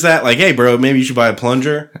homeowners that. Like, hey, bro, maybe you should buy a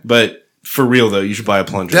plunger. But for real, though, you should buy a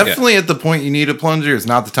plunger. Definitely at the point you need a plunger is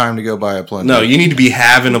not the time to go buy a plunger. No, you need to be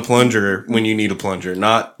having a plunger when you need a plunger.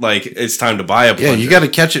 Not like it's time to buy a plunger. Yeah, you got to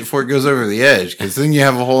catch it before it goes over the edge because then you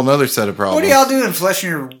have a whole other set of problems. What are y'all doing? Flushing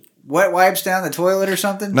your wet wipes down the toilet or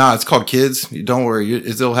something? Nah, it's called kids. Don't worry.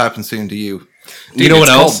 It'll happen soon to you. Dude, you know what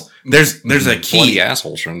else? There's a key. Bloody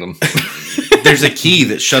asshole syndrome. There's a key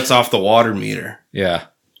that shuts off the water meter. Yeah.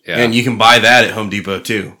 Yeah. And you can buy that at Home Depot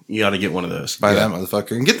too. You ought to get one of those. Buy that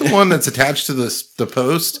motherfucker. And get the one that's attached to the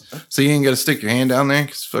post so you ain't got to stick your hand down there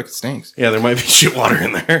because it fucking stinks. Yeah, there might be shit water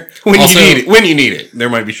in there. When Also- you need it. When you need it. There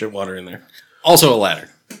might be shit water in there. Also a ladder.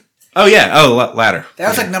 Oh, yeah. Oh, ladder. That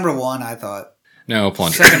was like number 1, I thought. No,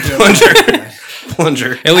 plunger. Second to a Plunger.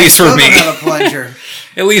 Plunger. At least Still for me. don't have a plunger.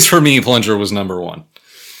 At least for me, plunger was number 1.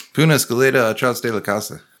 Puna escalera atrás de la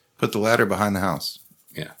casa. Put the ladder behind the house.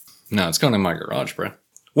 Yeah. No, it's going in my garage, bro.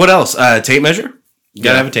 What else? Tape measure? You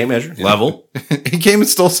gotta have a tape measure. Yeah. Level. He came and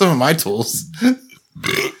stole some of my tools.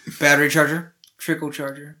 Battery charger. Trickle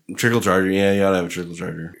charger. Trickle charger. Yeah, you ought to have a trickle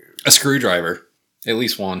charger. A screwdriver. At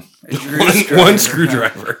least one. One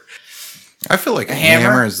screwdriver. I feel like a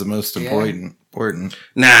hammer is the most important.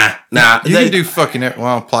 Nah. You can do fucking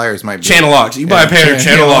pliers might be. Channel locks. You buy a pair of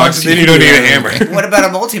channel locks, then you don't need a hammer. What about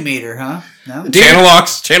a multimeter, huh? No?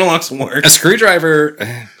 Channel locks work. A screwdriver.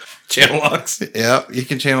 Channel locks. Yeah, you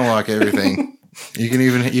can channel lock everything. You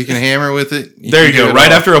can hammer with it. There you go.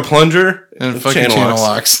 Right after a plunger and fucking channel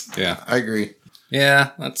locks. Yeah, I agree.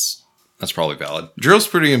 Yeah, that's probably valid. Drill's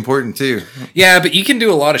pretty important too. Yeah, but you can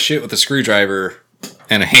do a lot of shit with a screwdriver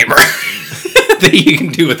and a hammer. that you can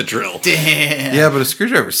do with a drill. Damn. Yeah, but a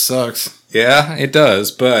screwdriver sucks. Yeah, it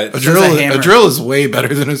does, but A hammer. drill is way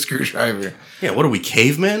better than a screwdriver. Yeah, what are we,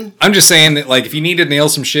 cavemen? I'm just saying that, like, if you need to nail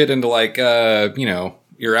some shit into, like, you know,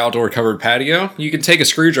 your outdoor covered patio, you can take a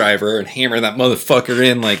screwdriver and hammer that motherfucker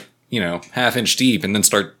in, like, you know, half-inch deep and then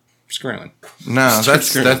start screwing. No,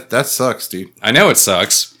 that sucks, dude. I know it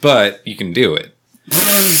sucks, but you can do it.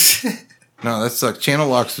 No, that sucks. Channel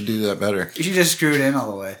locks would do that better. You should just screw it in all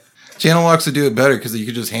the way. Channel locks would do it better because you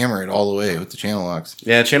could just hammer it all the way with the channel locks.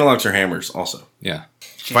 Yeah, channel locks are hammers also. Yeah.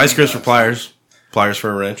 Vice grips for pliers. Pliers for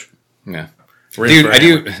a wrench. Yeah. Wrench Dude, for a I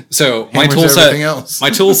hammer. do. So my Hammers tool everything set, else. my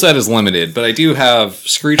tool set is limited, but I do have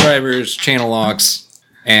screwdrivers, channel locks,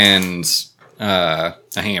 and a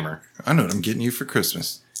hammer. I know what I'm getting you for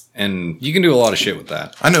Christmas. And you can do a lot of shit with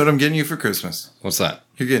that. I know what I'm getting you for Christmas. What's that?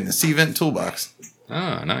 You're getting a C-Vent toolbox.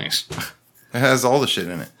 Oh, nice. It has all the shit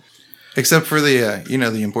in it. Except for the, you know,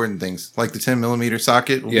 the important things. Like the 10mm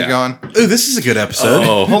socket will Yeah. be gone. Ooh, this is a good episode.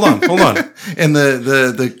 Oh. Hold on. And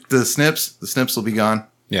the snips will be gone.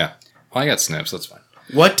 Yeah. Well, I got snips. That's fine.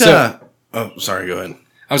 What? So- Oh, sorry. Go ahead.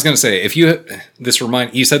 I was gonna say, if you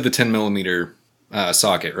you said the 10mm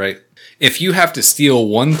socket, right? If you have to steal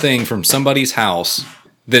one thing from somebody's house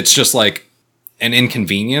that's just like an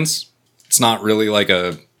inconvenience, it's not really like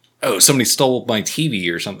somebody stole my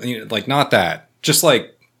TV or something. You know, like, not that. Just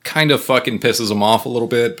like kind of fucking pisses them off a little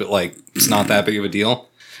bit, but like it's not that big of a deal.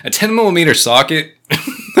 A 10mm socket,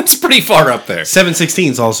 that's pretty far up there.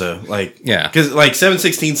 7/16 also. Like, Yeah. Because, like,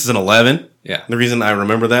 7/16 is an 11. Yeah. The reason I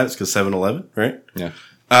remember that is because 7/11, right? Yeah.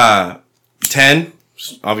 10,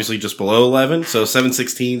 obviously just below 11. So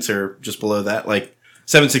 7/16 are just below that. Like,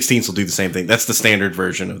 7/16 will do the same thing. That's the standard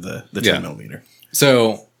version of the Yeah. 10mm.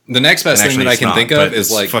 So the next best thing that I can think of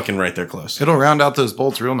is like fucking right there close. It'll round out those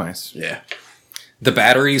bolts real nice. Yeah. the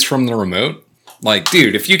batteries from the remote. Like,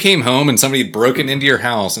 dude, if you came home and somebody had broken into your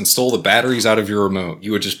house and stole the batteries out of your remote,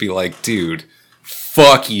 you would just be like, dude,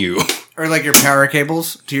 fuck you. Or like your power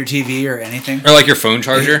cables to your TV or anything. Or like your phone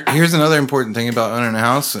charger. Here's another important thing about owning a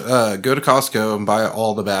house. Go to Costco and buy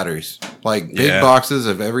all the batteries. Like big Yeah. boxes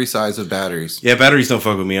of every size of batteries. Yeah, batteries don't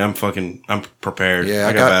fuck with me. I'm prepared. Yeah,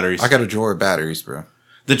 I got batteries. I got a drawer of batteries, bro.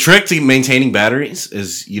 The trick to maintaining batteries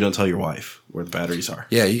is you don't tell your wife where the batteries are.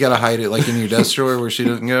 Yeah, you gotta hide it like in your desk drawer where she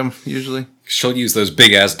doesn't go usually. She'll use those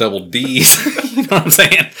big ass double D's. You know what I'm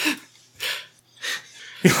saying?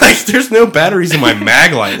 Like, there's no batteries in my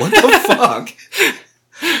mag light. What the fuck?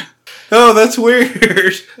 Oh, that's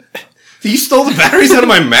weird. You stole the batteries out of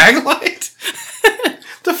my mag light?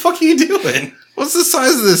 The fuck are you doing? What's the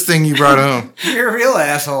size of this thing you brought home? You're a real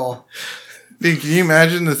asshole. Dude, can you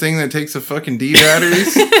imagine the thing that takes a fucking D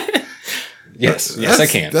batteries? Yes, yes, I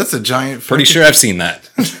can. That's a giant. Pretty sure I've seen that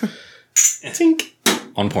Tink.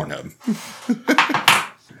 on Pornhub.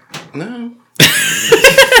 No.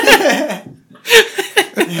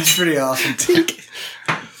 It's pretty awesome.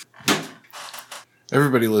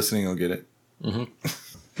 Everybody listening will get it.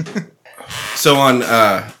 So on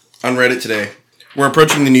Reddit today, we're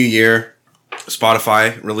approaching the new year.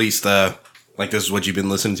 Spotify released like, this is what you've been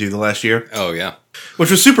listening to the last year, Oh, yeah.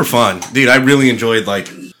 which was super fun, dude. I really enjoyed like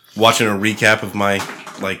watching a recap of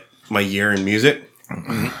my year in music.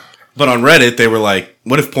 But on Reddit, they were like,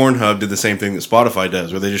 "What if Pornhub did the same thing that Spotify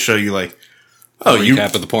does, where they just show you like, oh,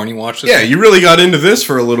 Recap of the porn you watched? yeah, you really got into this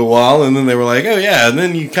for a little while, and then they were like, oh yeah, and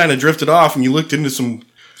then you kind of drifted off and you looked into some."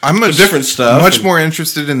 I'm much different stuff. Much more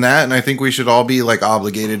interested in that, and I think we should all be like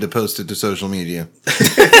obligated to post it to social media.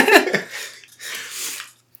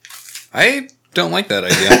 I don't like that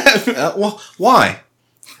idea. Well, why?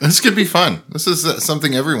 This could be fun. This is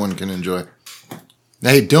something everyone can enjoy.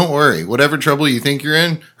 Hey, don't worry. Whatever trouble you think you're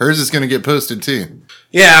in, hers is going to get posted too.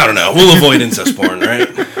 Yeah, I don't know. We'll avoid incest porn, right?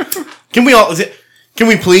 Can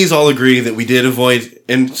we please all agree that we did avoid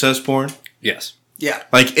incest porn? Yes. Yeah.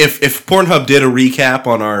 Like, if Pornhub did a recap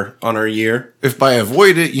on our year, If by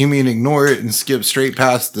avoid it, you mean ignore it and skip straight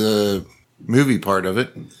past the movie part of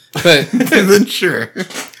it, But then sure.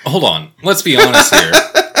 hold on. Let's be honest here.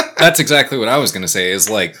 That's exactly what I was going to say is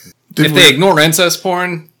like, Did if we- they ignore incest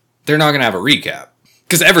porn, they're not going to have a recap.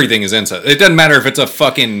 Because everything is incest. It doesn't matter if it's a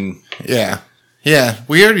fucking... Yeah. Yeah,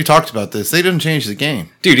 we already talked about this. They didn't change the game.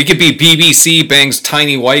 Dude, it could be BBC bangs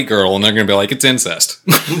tiny white girl and they're going to be like, it's incest.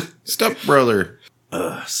 Step brother.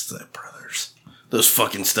 stepbrothers. Those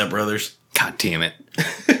fucking stepbrothers. God damn it.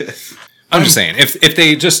 I'm just saying, if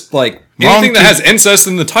they just, like, Mom anything that te- has incest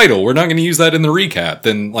in the title, we're not going to use that in the recap,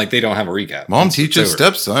 then, like, they don't have a recap. Mom It's teaches over.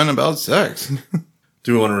 stepson about sex.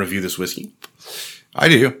 Do we want to review this whiskey? I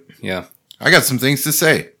do. Yeah. I got some things to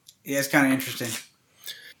say. Yeah, it's kind of interesting.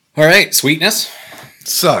 All right, sweetness.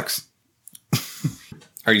 Sucks.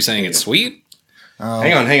 Are you saying it's sweet?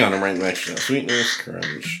 Hang on. I'm writing extra. Sweetness,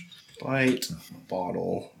 crunch, bite,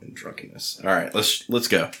 bottle, and drunkenness. All right, let's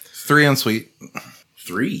go. 3 on sweet.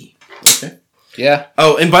 3. Okay. Yeah.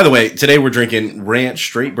 Oh, and by the way, today we're drinking Ranch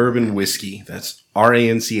Straight Bourbon Whiskey. That's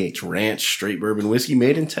RANCH, Ranch Straight Bourbon Whiskey,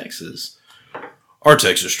 made in Texas. Our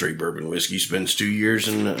Texas Straight Bourbon Whiskey spends 2 years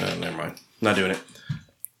in... never mind. Not doing it.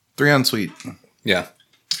 3 on sweet. Yeah.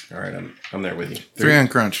 All right, I'm there with you. 3 on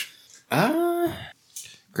crunch.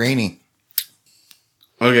 Grainy.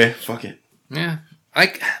 Okay, fuck it. Yeah.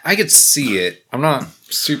 I could see it. I'm not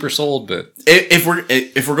super sold, but...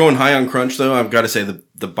 If we're going high on crunch, though, I've got to say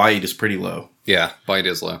the bite is pretty low. Yeah, bite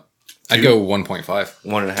is low. I'd go 1.5.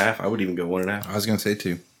 1.5. I would even go 1.5. I was going to say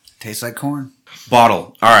 2. Tastes like corn.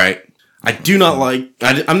 Bottle. All right. I do not like...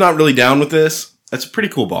 I'm not really down with this. That's a pretty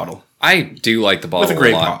cool bottle. I do like the bottle With a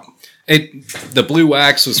great lot. pop. The blue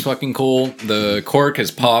wax was fucking cool. The cork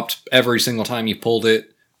has popped every single time you pulled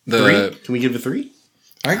it. 3? Can we give it 3?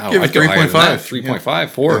 I'd give it go higher than that. 3.5. 3.5,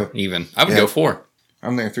 4 even. I would go 4.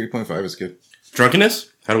 I'm there. 3.5 is good.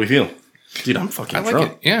 Drunkenness? How do we feel? Dude, I'm fucking I like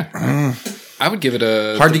drunk. it. Yeah. I would give it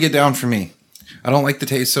a... Hard to get down for me. I don't like the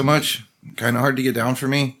taste so much. Kind of hard to get down for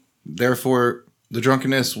me. Therefore, the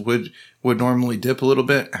drunkenness would normally dip a little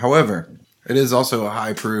bit. However, it is also a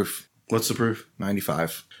high proof. What's the proof?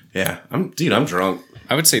 95. Yeah. I'm drunk.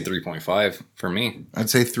 I would say 3.5 for me.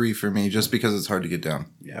 I'd say 3 for me just because it's hard to get down.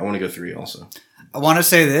 Yeah, I want to go 3 also. I want to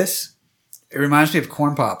say this. It reminds me of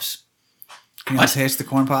corn pops. Can you taste the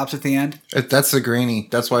corn pops at the end? That's the grainy.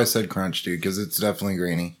 That's why I said crunch, dude, because it's definitely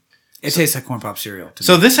grainy. It tastes like corn pop cereal.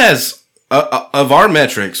 So this has, of our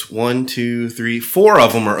metrics, 1, 2, 3, 4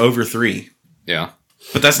 of them are over 3. Yeah.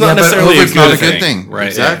 But that's not necessarily it's not a good thing. Right.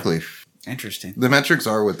 Exactly. Interesting. The metrics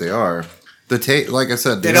are what they are. The taste, like I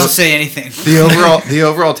said, They don't say anything. The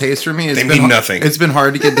overall taste for me has They been mean nothing. It's been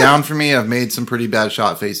hard to get down for me. I've made some pretty bad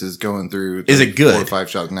shot faces going through. Is it good? 4 or 5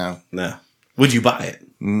 shots now. No. Would you buy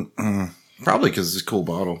it? Probably because it's a cool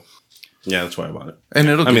bottle, Yeah, that's why I bought it. and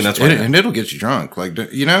it'll. I mean, that's why. it'll get you drunk. Like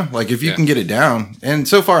like if you can get it down. And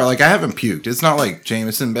so far, like I haven't puked. It's not like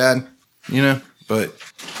Jameson bad, but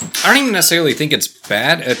I don't even necessarily think it's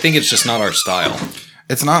bad. I think it's just not our style.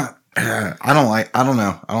 it's not. I don't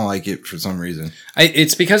know. I don't like it for some reason.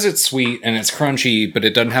 It's because it's sweet and it's crunchy, but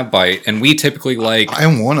it doesn't have bite. And we typically like... I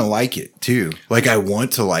want to like it too. Like I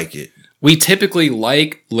want to like it. We typically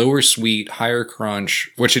like lower sweet, higher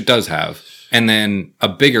crunch, which it does have, and then a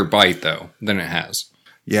bigger bite, though, than it has.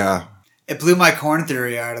 Yeah. It blew my corn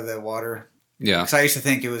theory out of the water. Yeah. Because I used to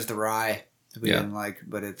think it was the rye that we Yeah. didn't like,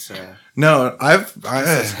 but it's No,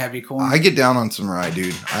 it's heavy corn. I get down on some rye,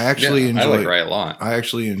 dude. I actually enjoy. I like rye a lot. I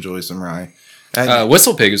actually enjoy some rye.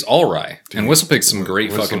 Whistle Pig is all rye, and Whistle Pig's some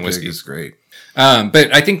great Whistle fucking Pig whiskey. is great.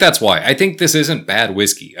 But I think that's why. I think this isn't bad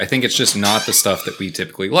whiskey. I think it's just not the stuff that we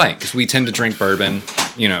typically like. Because we tend to drink bourbon.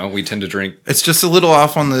 We tend to drink... It's just a little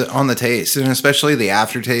off on the taste, and especially the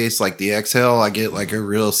aftertaste, like the exhale. I get like a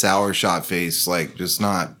real sour shot face, like just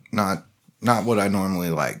not what I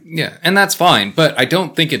normally like. Yeah, and that's fine. But I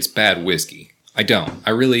don't think it's bad whiskey. I don't.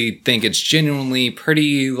 I really think it's genuinely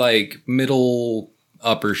pretty like middle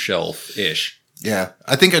upper shelf ish. Yeah,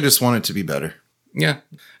 I think I just want it to be better. Yeah,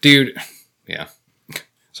 dude. Yeah.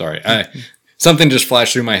 Sorry. Something just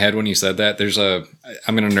flashed through my head when you said that.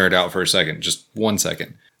 I'm going to nerd out for a second. Just 1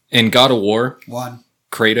 second. In God of War,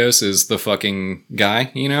 Kratos is the fucking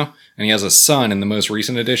guy, and he has a son in the most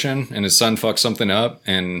recent edition, and his son fucks something up,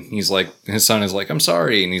 and his son is like, I'm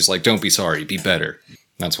sorry. And he's like, don't be sorry, be better.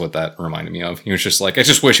 That's what that reminded me of. He was just like, I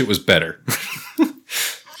just wish it was better.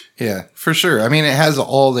 Yeah, for sure. I mean, it has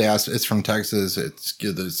all the aspects. It's from Texas. It's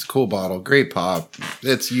good. It's a cool bottle. Great pop.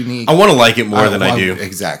 It's unique. I want to like it more than I do.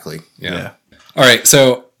 Exactly. Yeah. All right.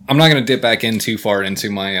 So I'm not going to dip back in too far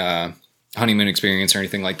into my honeymoon experience or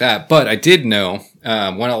anything like that. But I did know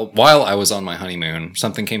while I was on my honeymoon,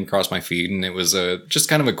 something came across my feed, and it was just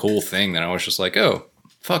kind of a cool thing that I was just like, oh,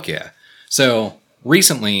 fuck yeah. So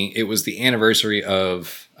recently, it was the anniversary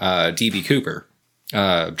of DB Cooper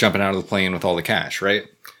jumping out of the plane with all the cash, right?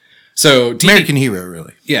 So American hero,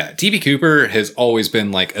 really. Yeah, DB Cooper has always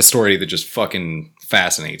been like a story that just fucking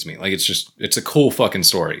fascinates me. Like it's a cool fucking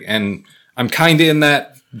story, and I'm kind of in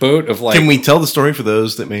that boat of like. Can we tell the story for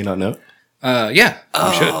those that may not know? Yeah.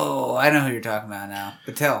 Oh, I know who you're talking about now.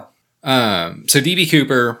 But tell. So DB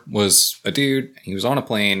Cooper was a dude. He was on a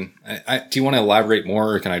plane. Do you want to elaborate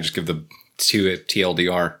more, or can I just give the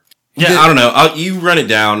TLDR? Yeah, I don't know. You run it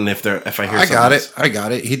down if I hear. I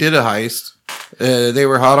got it. He did a heist. They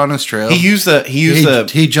were hot on his trail.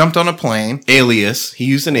 He jumped on a plane. Alias. He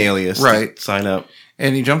used an alias. Right. To sign up.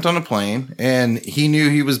 And he jumped on a plane, and he knew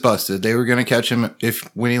he was busted. They were going to catch him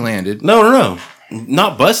when he landed. No.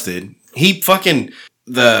 Not busted. he fucking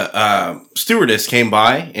the stewardess came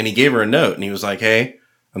by and he gave her a note and he was like, "Hey,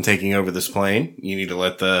 I'm taking over this plane. You need to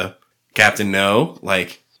let the captain know,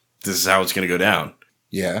 like, this is how it's going to go down."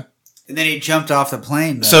 Yeah. And then he jumped off the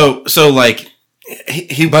plane. Though. So like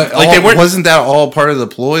he But like they weren't. wasn't that all part of the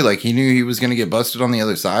ploy? Like he knew he was going to get busted on the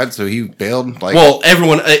other side, so he bailed. Like, Well,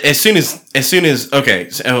 everyone as soon as okay,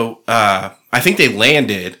 so I think they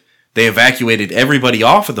landed. They evacuated everybody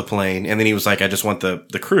off of the plane, and then he was like, "I just want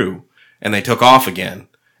the crew," and they took off again.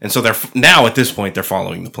 And so they're now at this point they're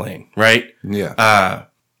following the plane, right? yeah.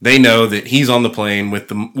 They know that he's on the plane with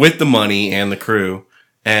the money and the crew,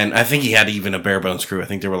 and I think he had even a bare bones crew. I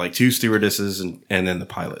think there were like 2 stewardesses and then the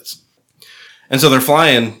pilots. And so they're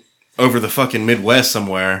flying over the fucking Midwest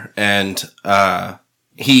somewhere, and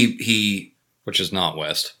he Which is not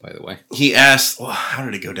west, by the way. he asked, well, how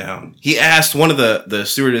did it go down? He asked one of the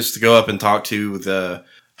stewardess to go up and talk to the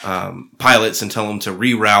pilots and tell them to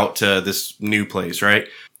reroute to this new place, right?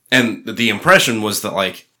 And the impression was that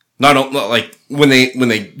like not like when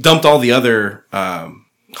they dumped all the other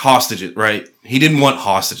hostages, right? He didn't want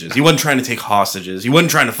hostages. He wasn't trying to take hostages. He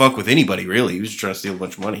wasn't trying to fuck with anybody really. He was just trying to steal a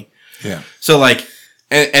bunch of money. Yeah. So like,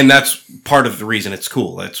 and that's part of the reason it's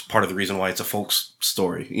cool. That's part of the reason why it's a folk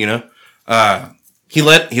story, you know. He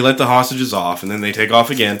let the hostages off, and then they take off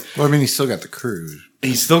again. Well, I mean, he's still got the crew.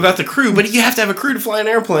 He's still got the crew, but you have to have a crew to fly an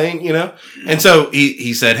airplane, you know. And so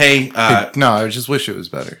he said, "Hey, No, I just wish it was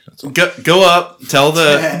better. That's all. go up, tell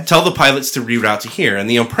the pilots to reroute to here." And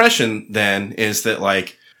the impression then is that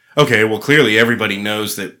like, okay, well, clearly everybody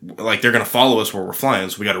knows that like they're gonna follow us where we're flying,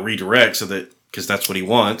 so we got to redirect so that because that's what he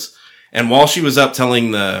wants. And while she was up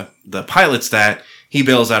telling the pilots that, he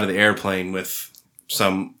bails out of the airplane with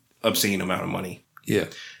some obscene amount of money. Yeah.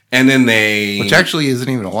 And then they... Which actually isn't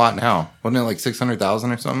even a lot now. Wasn't it like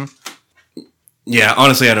 600,000 or something? Yeah,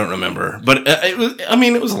 honestly, I don't remember. But it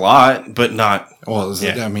was a lot, but not... Well, it was,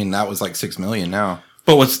 yeah. I mean, that was like 6 million now.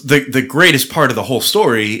 But what's the greatest part of the whole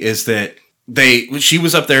story is that she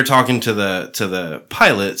was up there talking to the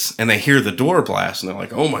pilots, and they hear the door blast, and they're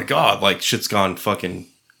like, "Oh my god, like shit's gone fucking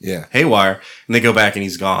haywire." And they go back, and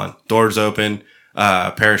he's gone. Doors open,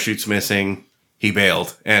 parachute's missing. He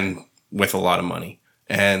bailed, and with a lot of money,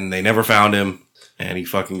 and they never found him, and he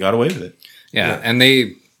fucking got away with it. Yeah, and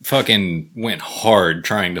they fucking went hard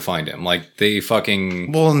trying to find him. Like they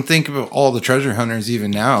fucking... Well, and think about all the treasure hunters even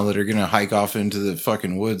now that are going to hike off into the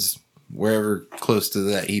fucking woods wherever close to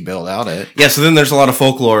that he bailed out at. Yeah, so then there's a lot of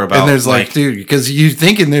folklore about... And there's like dude, because you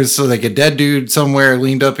thinking there's like a dead dude somewhere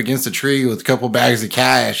leaned up against a tree with a couple bags of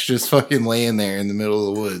cash just fucking laying there in the middle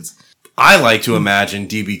of the woods. I like to imagine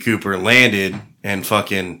DB Cooper landed and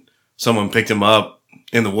fucking someone picked him up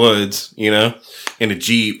in the woods, you know, in a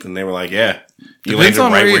Jeep, and they were like, "Yeah, you Depends landed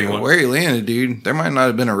on right where you want." where he landed, dude. There might not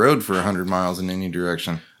have been a road for 100 miles in any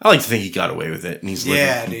direction. I like to think he got away with it, and he's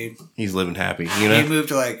living, dude. he's living happy, you He know. moved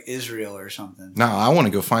to like Israel or something. No, I want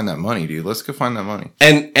to go find that money, dude. Let's go find that money.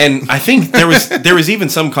 And I think there was even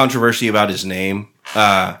some controversy about his name.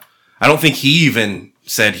 I don't think he even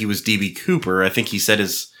said he was DB Cooper. I think he said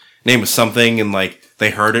his name was something, and like they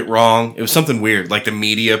heard it wrong. It was something weird. Like the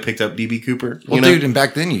media picked up DB Cooper. Well, you know? dude, and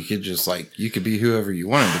back then you could just like you could be whoever you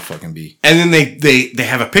wanted to fucking be. And then they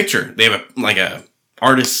have a picture. They have a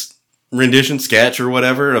artist rendition sketch or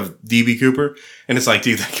whatever of DB Cooper, and it's like,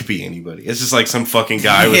 dude, that could be anybody. It's just like some fucking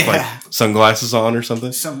guy with like sunglasses on or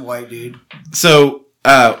something. Some white dude. So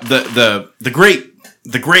the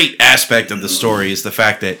great aspect of the story is the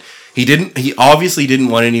fact that he obviously didn't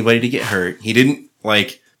want anybody to get hurt. He didn't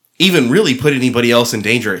like even really put anybody else in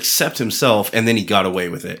danger except himself, and then he got away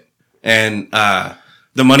with it. And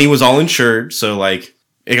the money was all insured, so like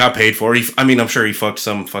it got paid for. I'm sure he fucked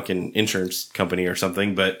some fucking insurance company or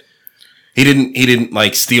something, but he didn't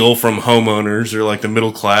like steal from homeowners or like the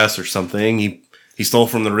middle class or something. He stole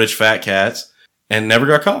from the rich fat cats and never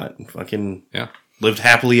got caught. Fucking lived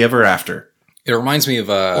happily ever after. It reminds me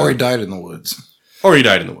of Or he died in the woods. Or he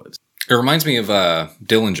died in the woods. It reminds me of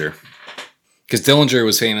Dillinger. Because Dillinger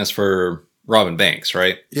was famous for robbing banks,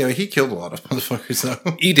 right? Yeah, he killed a lot of motherfuckers,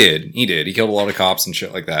 though. He did. He killed a lot of cops and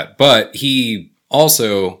shit like that. But he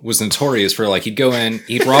also was notorious for, like, he'd go in,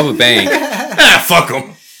 he'd rob a bank. Fuck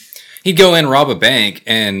him. He'd go in, rob a bank,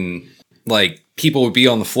 and, like, people would be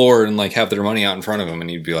on the floor and, like, have their money out in front of him. And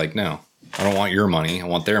he'd be like, no, I don't want your money. I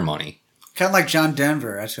want their money. Kind of like John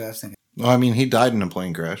Denver. That's what I was thinking. Well, I mean, he died in a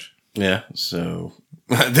plane crash. Yeah, so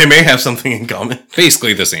they may have something in common.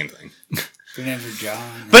 Basically the same thing. Denver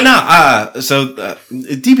John. But no, so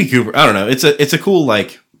DB Cooper, I don't know. It's a cool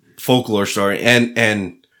like folklore story,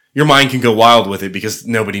 and your mind can go wild with it because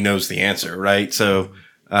nobody knows the answer, right? So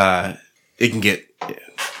it can get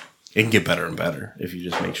It can get better and better if you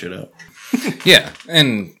just make shit up. Yeah,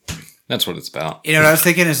 and that's what it's about. You know what I was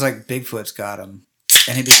thinking is like Bigfoot's got him,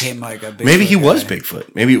 and he became like a Bigfoot Maybe he was guy.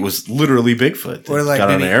 Bigfoot. Maybe it was literally Bigfoot. Or like got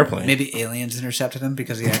maybe, on an airplane. Maybe aliens intercepted him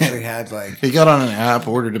because he actually had like. He got on an app,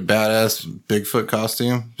 ordered a badass Bigfoot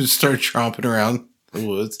costume, just started tromping around the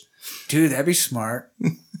woods. Dude, that'd be smart.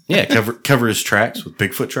 Yeah, cover his tracks with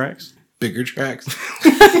Bigfoot tracks. Bigger tracks.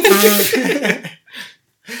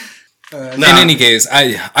 In any case,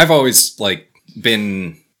 I've always like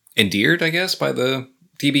been endeared, I guess, by the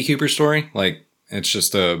DB Cooper story. Like,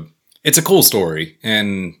 it's a cool story,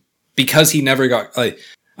 and because he never got like,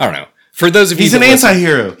 I don't know. For those of you, He's an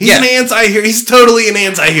anti-hero. He's an anti-hero. He's totally an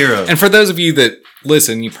anti-hero. And for those of you that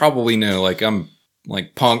listen, you probably know, like, I'm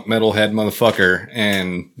like punk metalhead motherfucker,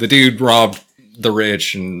 and the dude robbed the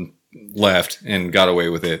rich and left and got away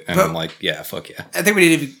with it, and I'm like, yeah, fuck yeah. I think we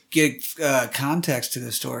need to get context to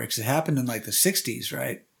this story because it happened in like the 60s,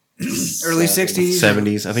 right? Early 60s?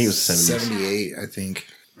 70s. I think it was 70s. 78, I think.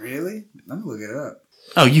 Really? Let me look it up.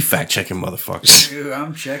 Oh, you fact-checking motherfucker. Dude,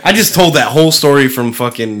 I'm checking. I just told that whole story from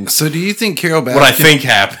fucking So do you think Carol Baskin... what I think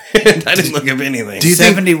happened. I didn't look up anything. Do you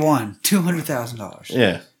think... 71, $200,000.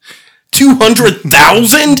 Yeah.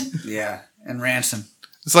 200,000? Yeah, and ransom.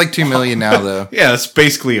 It's like $2 million now, though. Yeah, it's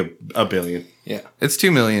basically a billion. Yeah. It's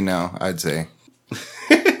 $2 million now, I'd say.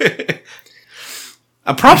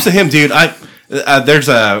 Props to him, dude. There's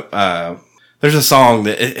a song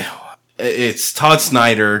that it's Todd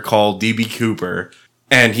Snyder called DB Cooper,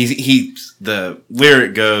 and the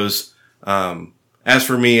lyric goes, "As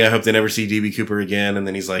for me, I hope they never see DB Cooper again." And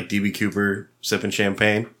then he's like, "DB Cooper sipping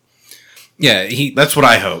champagne." Yeah, That's what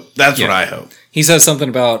I hope. That's what I hope. he says something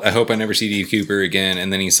about, I hope I never see DB Cooper again,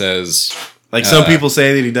 and then he says, Like some people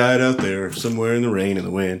say that he died out there somewhere in the rain and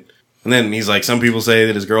the wind, and then he's like, some people say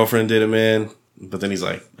that his girlfriend did him in, but then he's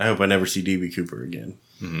like, I hope I never see DB Cooper again.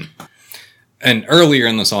 Mm-hmm. And earlier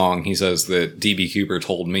in the song, he says that DB Cooper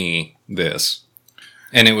told me this.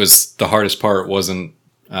 And it was, the hardest part wasn't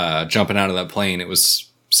jumping out of that plane. It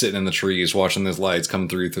was sitting in the trees, watching those lights come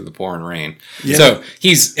through the pouring rain. Yeah. So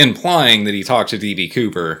he's implying that he talked to DB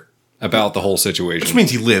Cooper about the whole situation. Which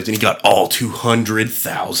means he lived and he got all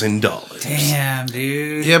 $200,000. Damn,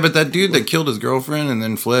 dude. Yeah, but that dude that killed his girlfriend and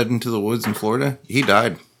then fled into the woods in Florida, he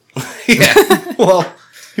died. Yeah. Well,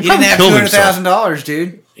 he didn't have $200,000,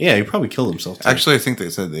 dude. Yeah, he probably killed himself, too. Actually, I think they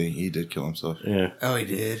said that he did kill himself. Yeah. Oh, he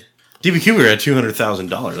did. DB Cooper had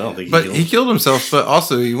 $200,000. I don't think he killed himself, but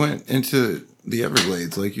also he went into the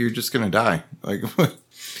Everglades. Like, you're just going to die. Like,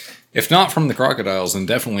 if not from the crocodiles, then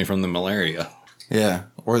definitely from the malaria. Yeah,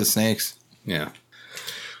 or the snakes. Yeah.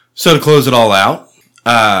 So to close it all out,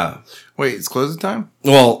 wait, it's closing time?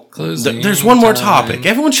 Well, there's one more topic.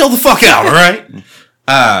 Everyone chill the fuck out, all right?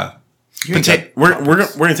 We're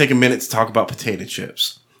gonna take a minute to talk about potato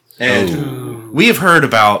chips. And we have heard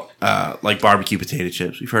about like barbecue potato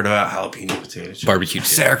chips. We've heard about jalapeno potato chips. Barbecue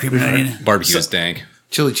sour cream and onion. Barbecue is dank.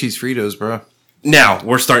 Chili cheese Fritos, bro. Now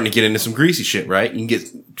we're starting to get into some greasy shit, right? You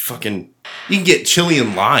can get chili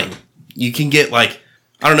and lime. You can get like,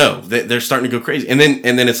 I don't know, they're starting to go crazy. And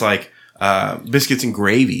then it's like biscuits and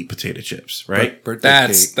gravy potato chips, right?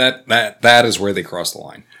 That is where they cross the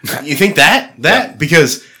line. You think that? Yeah.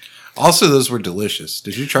 Because also those were delicious.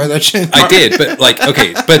 Did you try that shit? I did, but like,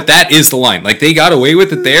 okay, but that is the line. Like, they got away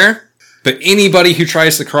with it there, but anybody who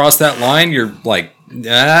tries to cross that line, you're like,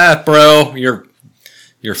 bro, you're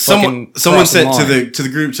fucking. Someone sent to the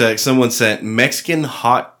group text. Someone sent Mexican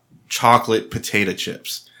hot chocolate potato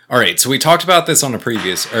chips. All right, so we talked about this on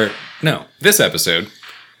this episode,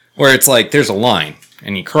 where it's like there's a line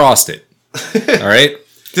and you crossed it. All right,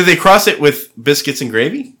 did they cross it with biscuits and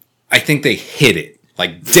gravy? I think they hit it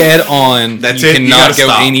like dead on. That's you it. Cannot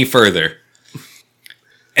go any further.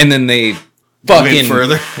 And then they fucking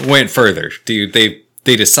went further, dude. They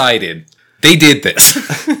decided they did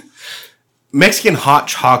this. Mexican hot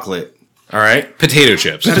chocolate. All right, potato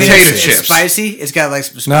chips. It's spicy. It's got like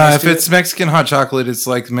some spice. No, if it's Mexican hot chocolate, it's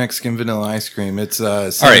like Mexican vanilla ice cream. It's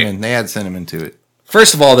cinnamon. Right. They add cinnamon to it.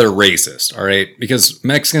 First of all, they're racist. All right, because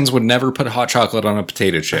Mexicans would never put hot chocolate on a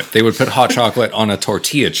potato chip. They would put hot chocolate on a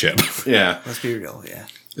tortilla chip. Yeah, let's be real. Yeah.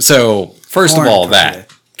 So first of all,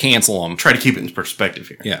 cancel them. Try to keep it in perspective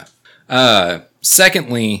here. Yeah.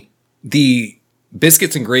 Secondly, the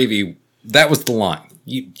biscuits and gravy. That was the line.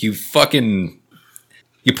 You fucking.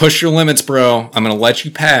 You push your limits, bro. I'm going to let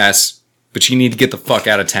you pass, but you need to get the fuck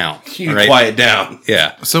out of town. You need to quiet down.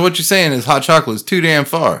 Yeah. So what you're saying is hot chocolate is too damn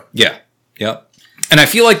far. Yeah. Yep. And I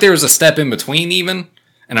feel like there was a step in between even,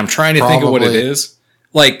 and I'm trying to think of what it is.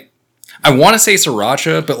 Like, I want to say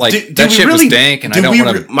sriracha, but like Do that we shit really, was dank, and do I don't we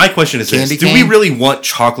want re- to. My question is this: Candy do cane? we really want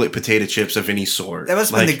chocolate potato chips of any sort? That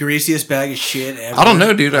must have been the greasiest bag of shit ever. I don't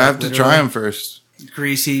know, dude. I have to Literally. try them first.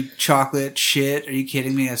 Greasy chocolate shit. Are you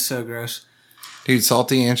kidding me? That's so gross. Dude,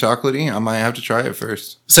 salty and chocolatey. I might have to try it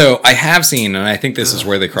first. So I have seen, and I think this is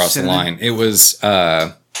where they crossed the Cinnamon. line. It was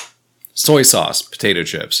soy sauce potato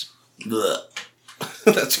chips.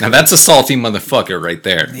 That's Now that's a salty motherfucker right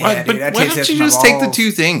there. Yeah, Why, dude, but I why taste don't that you from my just take the balls.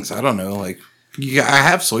 two things? I don't know. Like, I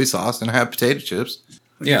have soy sauce and I have potato chips.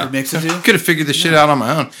 Would you Yeah. ever mix the two? Could have figured this shit out on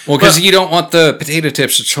my own. Well, because But you don't want the potato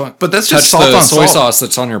tips to But that's touch just salt the on soy salt. sauce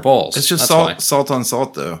that's on your balls. it's just That's salt why. on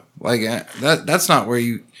salt, though. Like, that's not where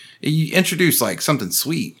you introduce like something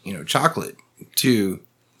sweet, chocolate to.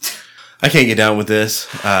 I can't get down with this.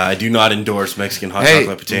 I do not endorse Mexican hot Hey,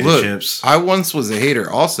 chocolate potato look, chips. I once was a hater,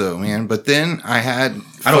 also, man. But then I had.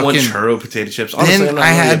 I don't want fucking- churro potato chips. Honestly, I'm Then not I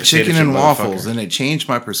really a had potato chicken chip and waffles, motherfucker. and it changed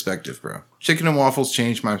my perspective, bro. Chicken and waffles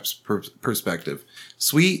changed my perspective.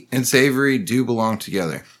 Sweet and savory do belong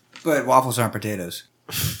together. But waffles aren't potatoes.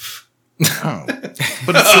 Oh.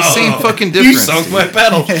 But it's the same fucking You difference. sunk dude. my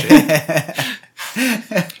pedal.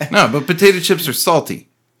 No, but potato chips are salty.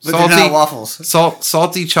 But they're not waffles.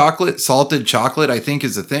 Salty chocolate, salted chocolate, I think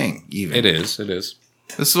is a thing, even. It is. It is.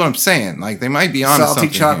 This is what I'm saying. Like, they might be on Salty something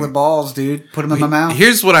chocolate here. balls, dude. Put them in my mouth.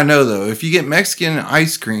 Here's what I know, though. If you get Mexican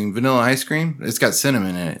ice cream, vanilla ice cream, it's got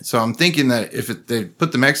cinnamon in it. So I'm thinking that if they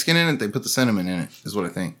put the Mexican in it, they put the cinnamon in it, is what I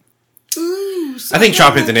think. I think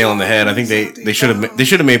Chop hit the nail on the head. I think they should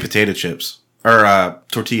have made potato chips or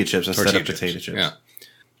tortilla chips instead Tortilla of potato chips. Yeah.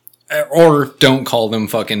 Or don't call them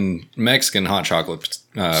fucking Mexican hot chocolate Just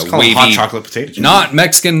call them wavy hot chocolate potato chips. Not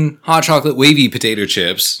Mexican hot chocolate wavy potato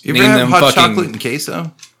chips. You ever have hot chocolate and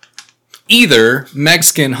queso? Either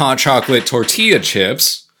Mexican hot chocolate tortilla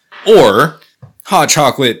chips or hot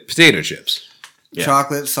chocolate potato chips. Yeah.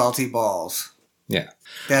 Chocolate salty balls. Yeah.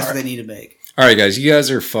 That's what they need to make. All right, guys, you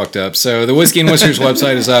guys are fucked up. So the Whiskey and Whiskers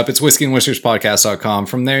website is up. It's whiskeyandwhiskerspodcast.com.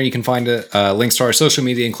 From there, you can find links to our social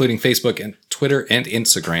media, including Facebook and Twitter and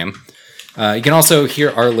Instagram. You can also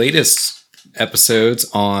hear our latest episodes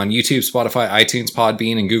on YouTube, Spotify, iTunes,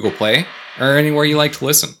 Podbean, and Google Play, or anywhere you like to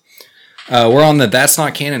listen. We're on the That's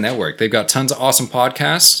Not Canon Network. They've got tons of awesome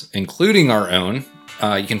podcasts, including our own.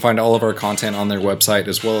 You can find all of our content on their website,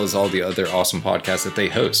 as well as all the other awesome podcasts that they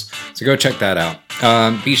host. So go check that out.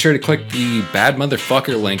 Be sure to click the Bad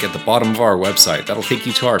Motherfucker link at the bottom of our website. That'll take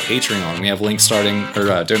you to our Patreon. We have links starting,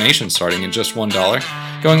 or donations starting at just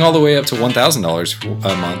 $1, going all the way up to $1,000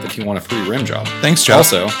 a month if you want a free rim job. Thanks, Joe.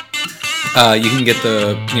 Also, you can get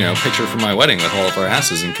the picture from my wedding with all of our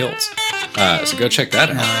asses and kilts. So go check that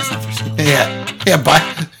out. No, that's not for sale. Yeah.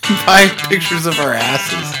 Buy pictures of our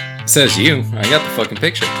asses. Says you. I got the fucking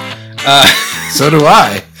picture. So do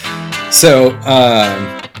I. So,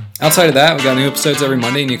 outside of that, we got new episodes every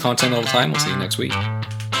Monday, new content all the time. We'll see you next week.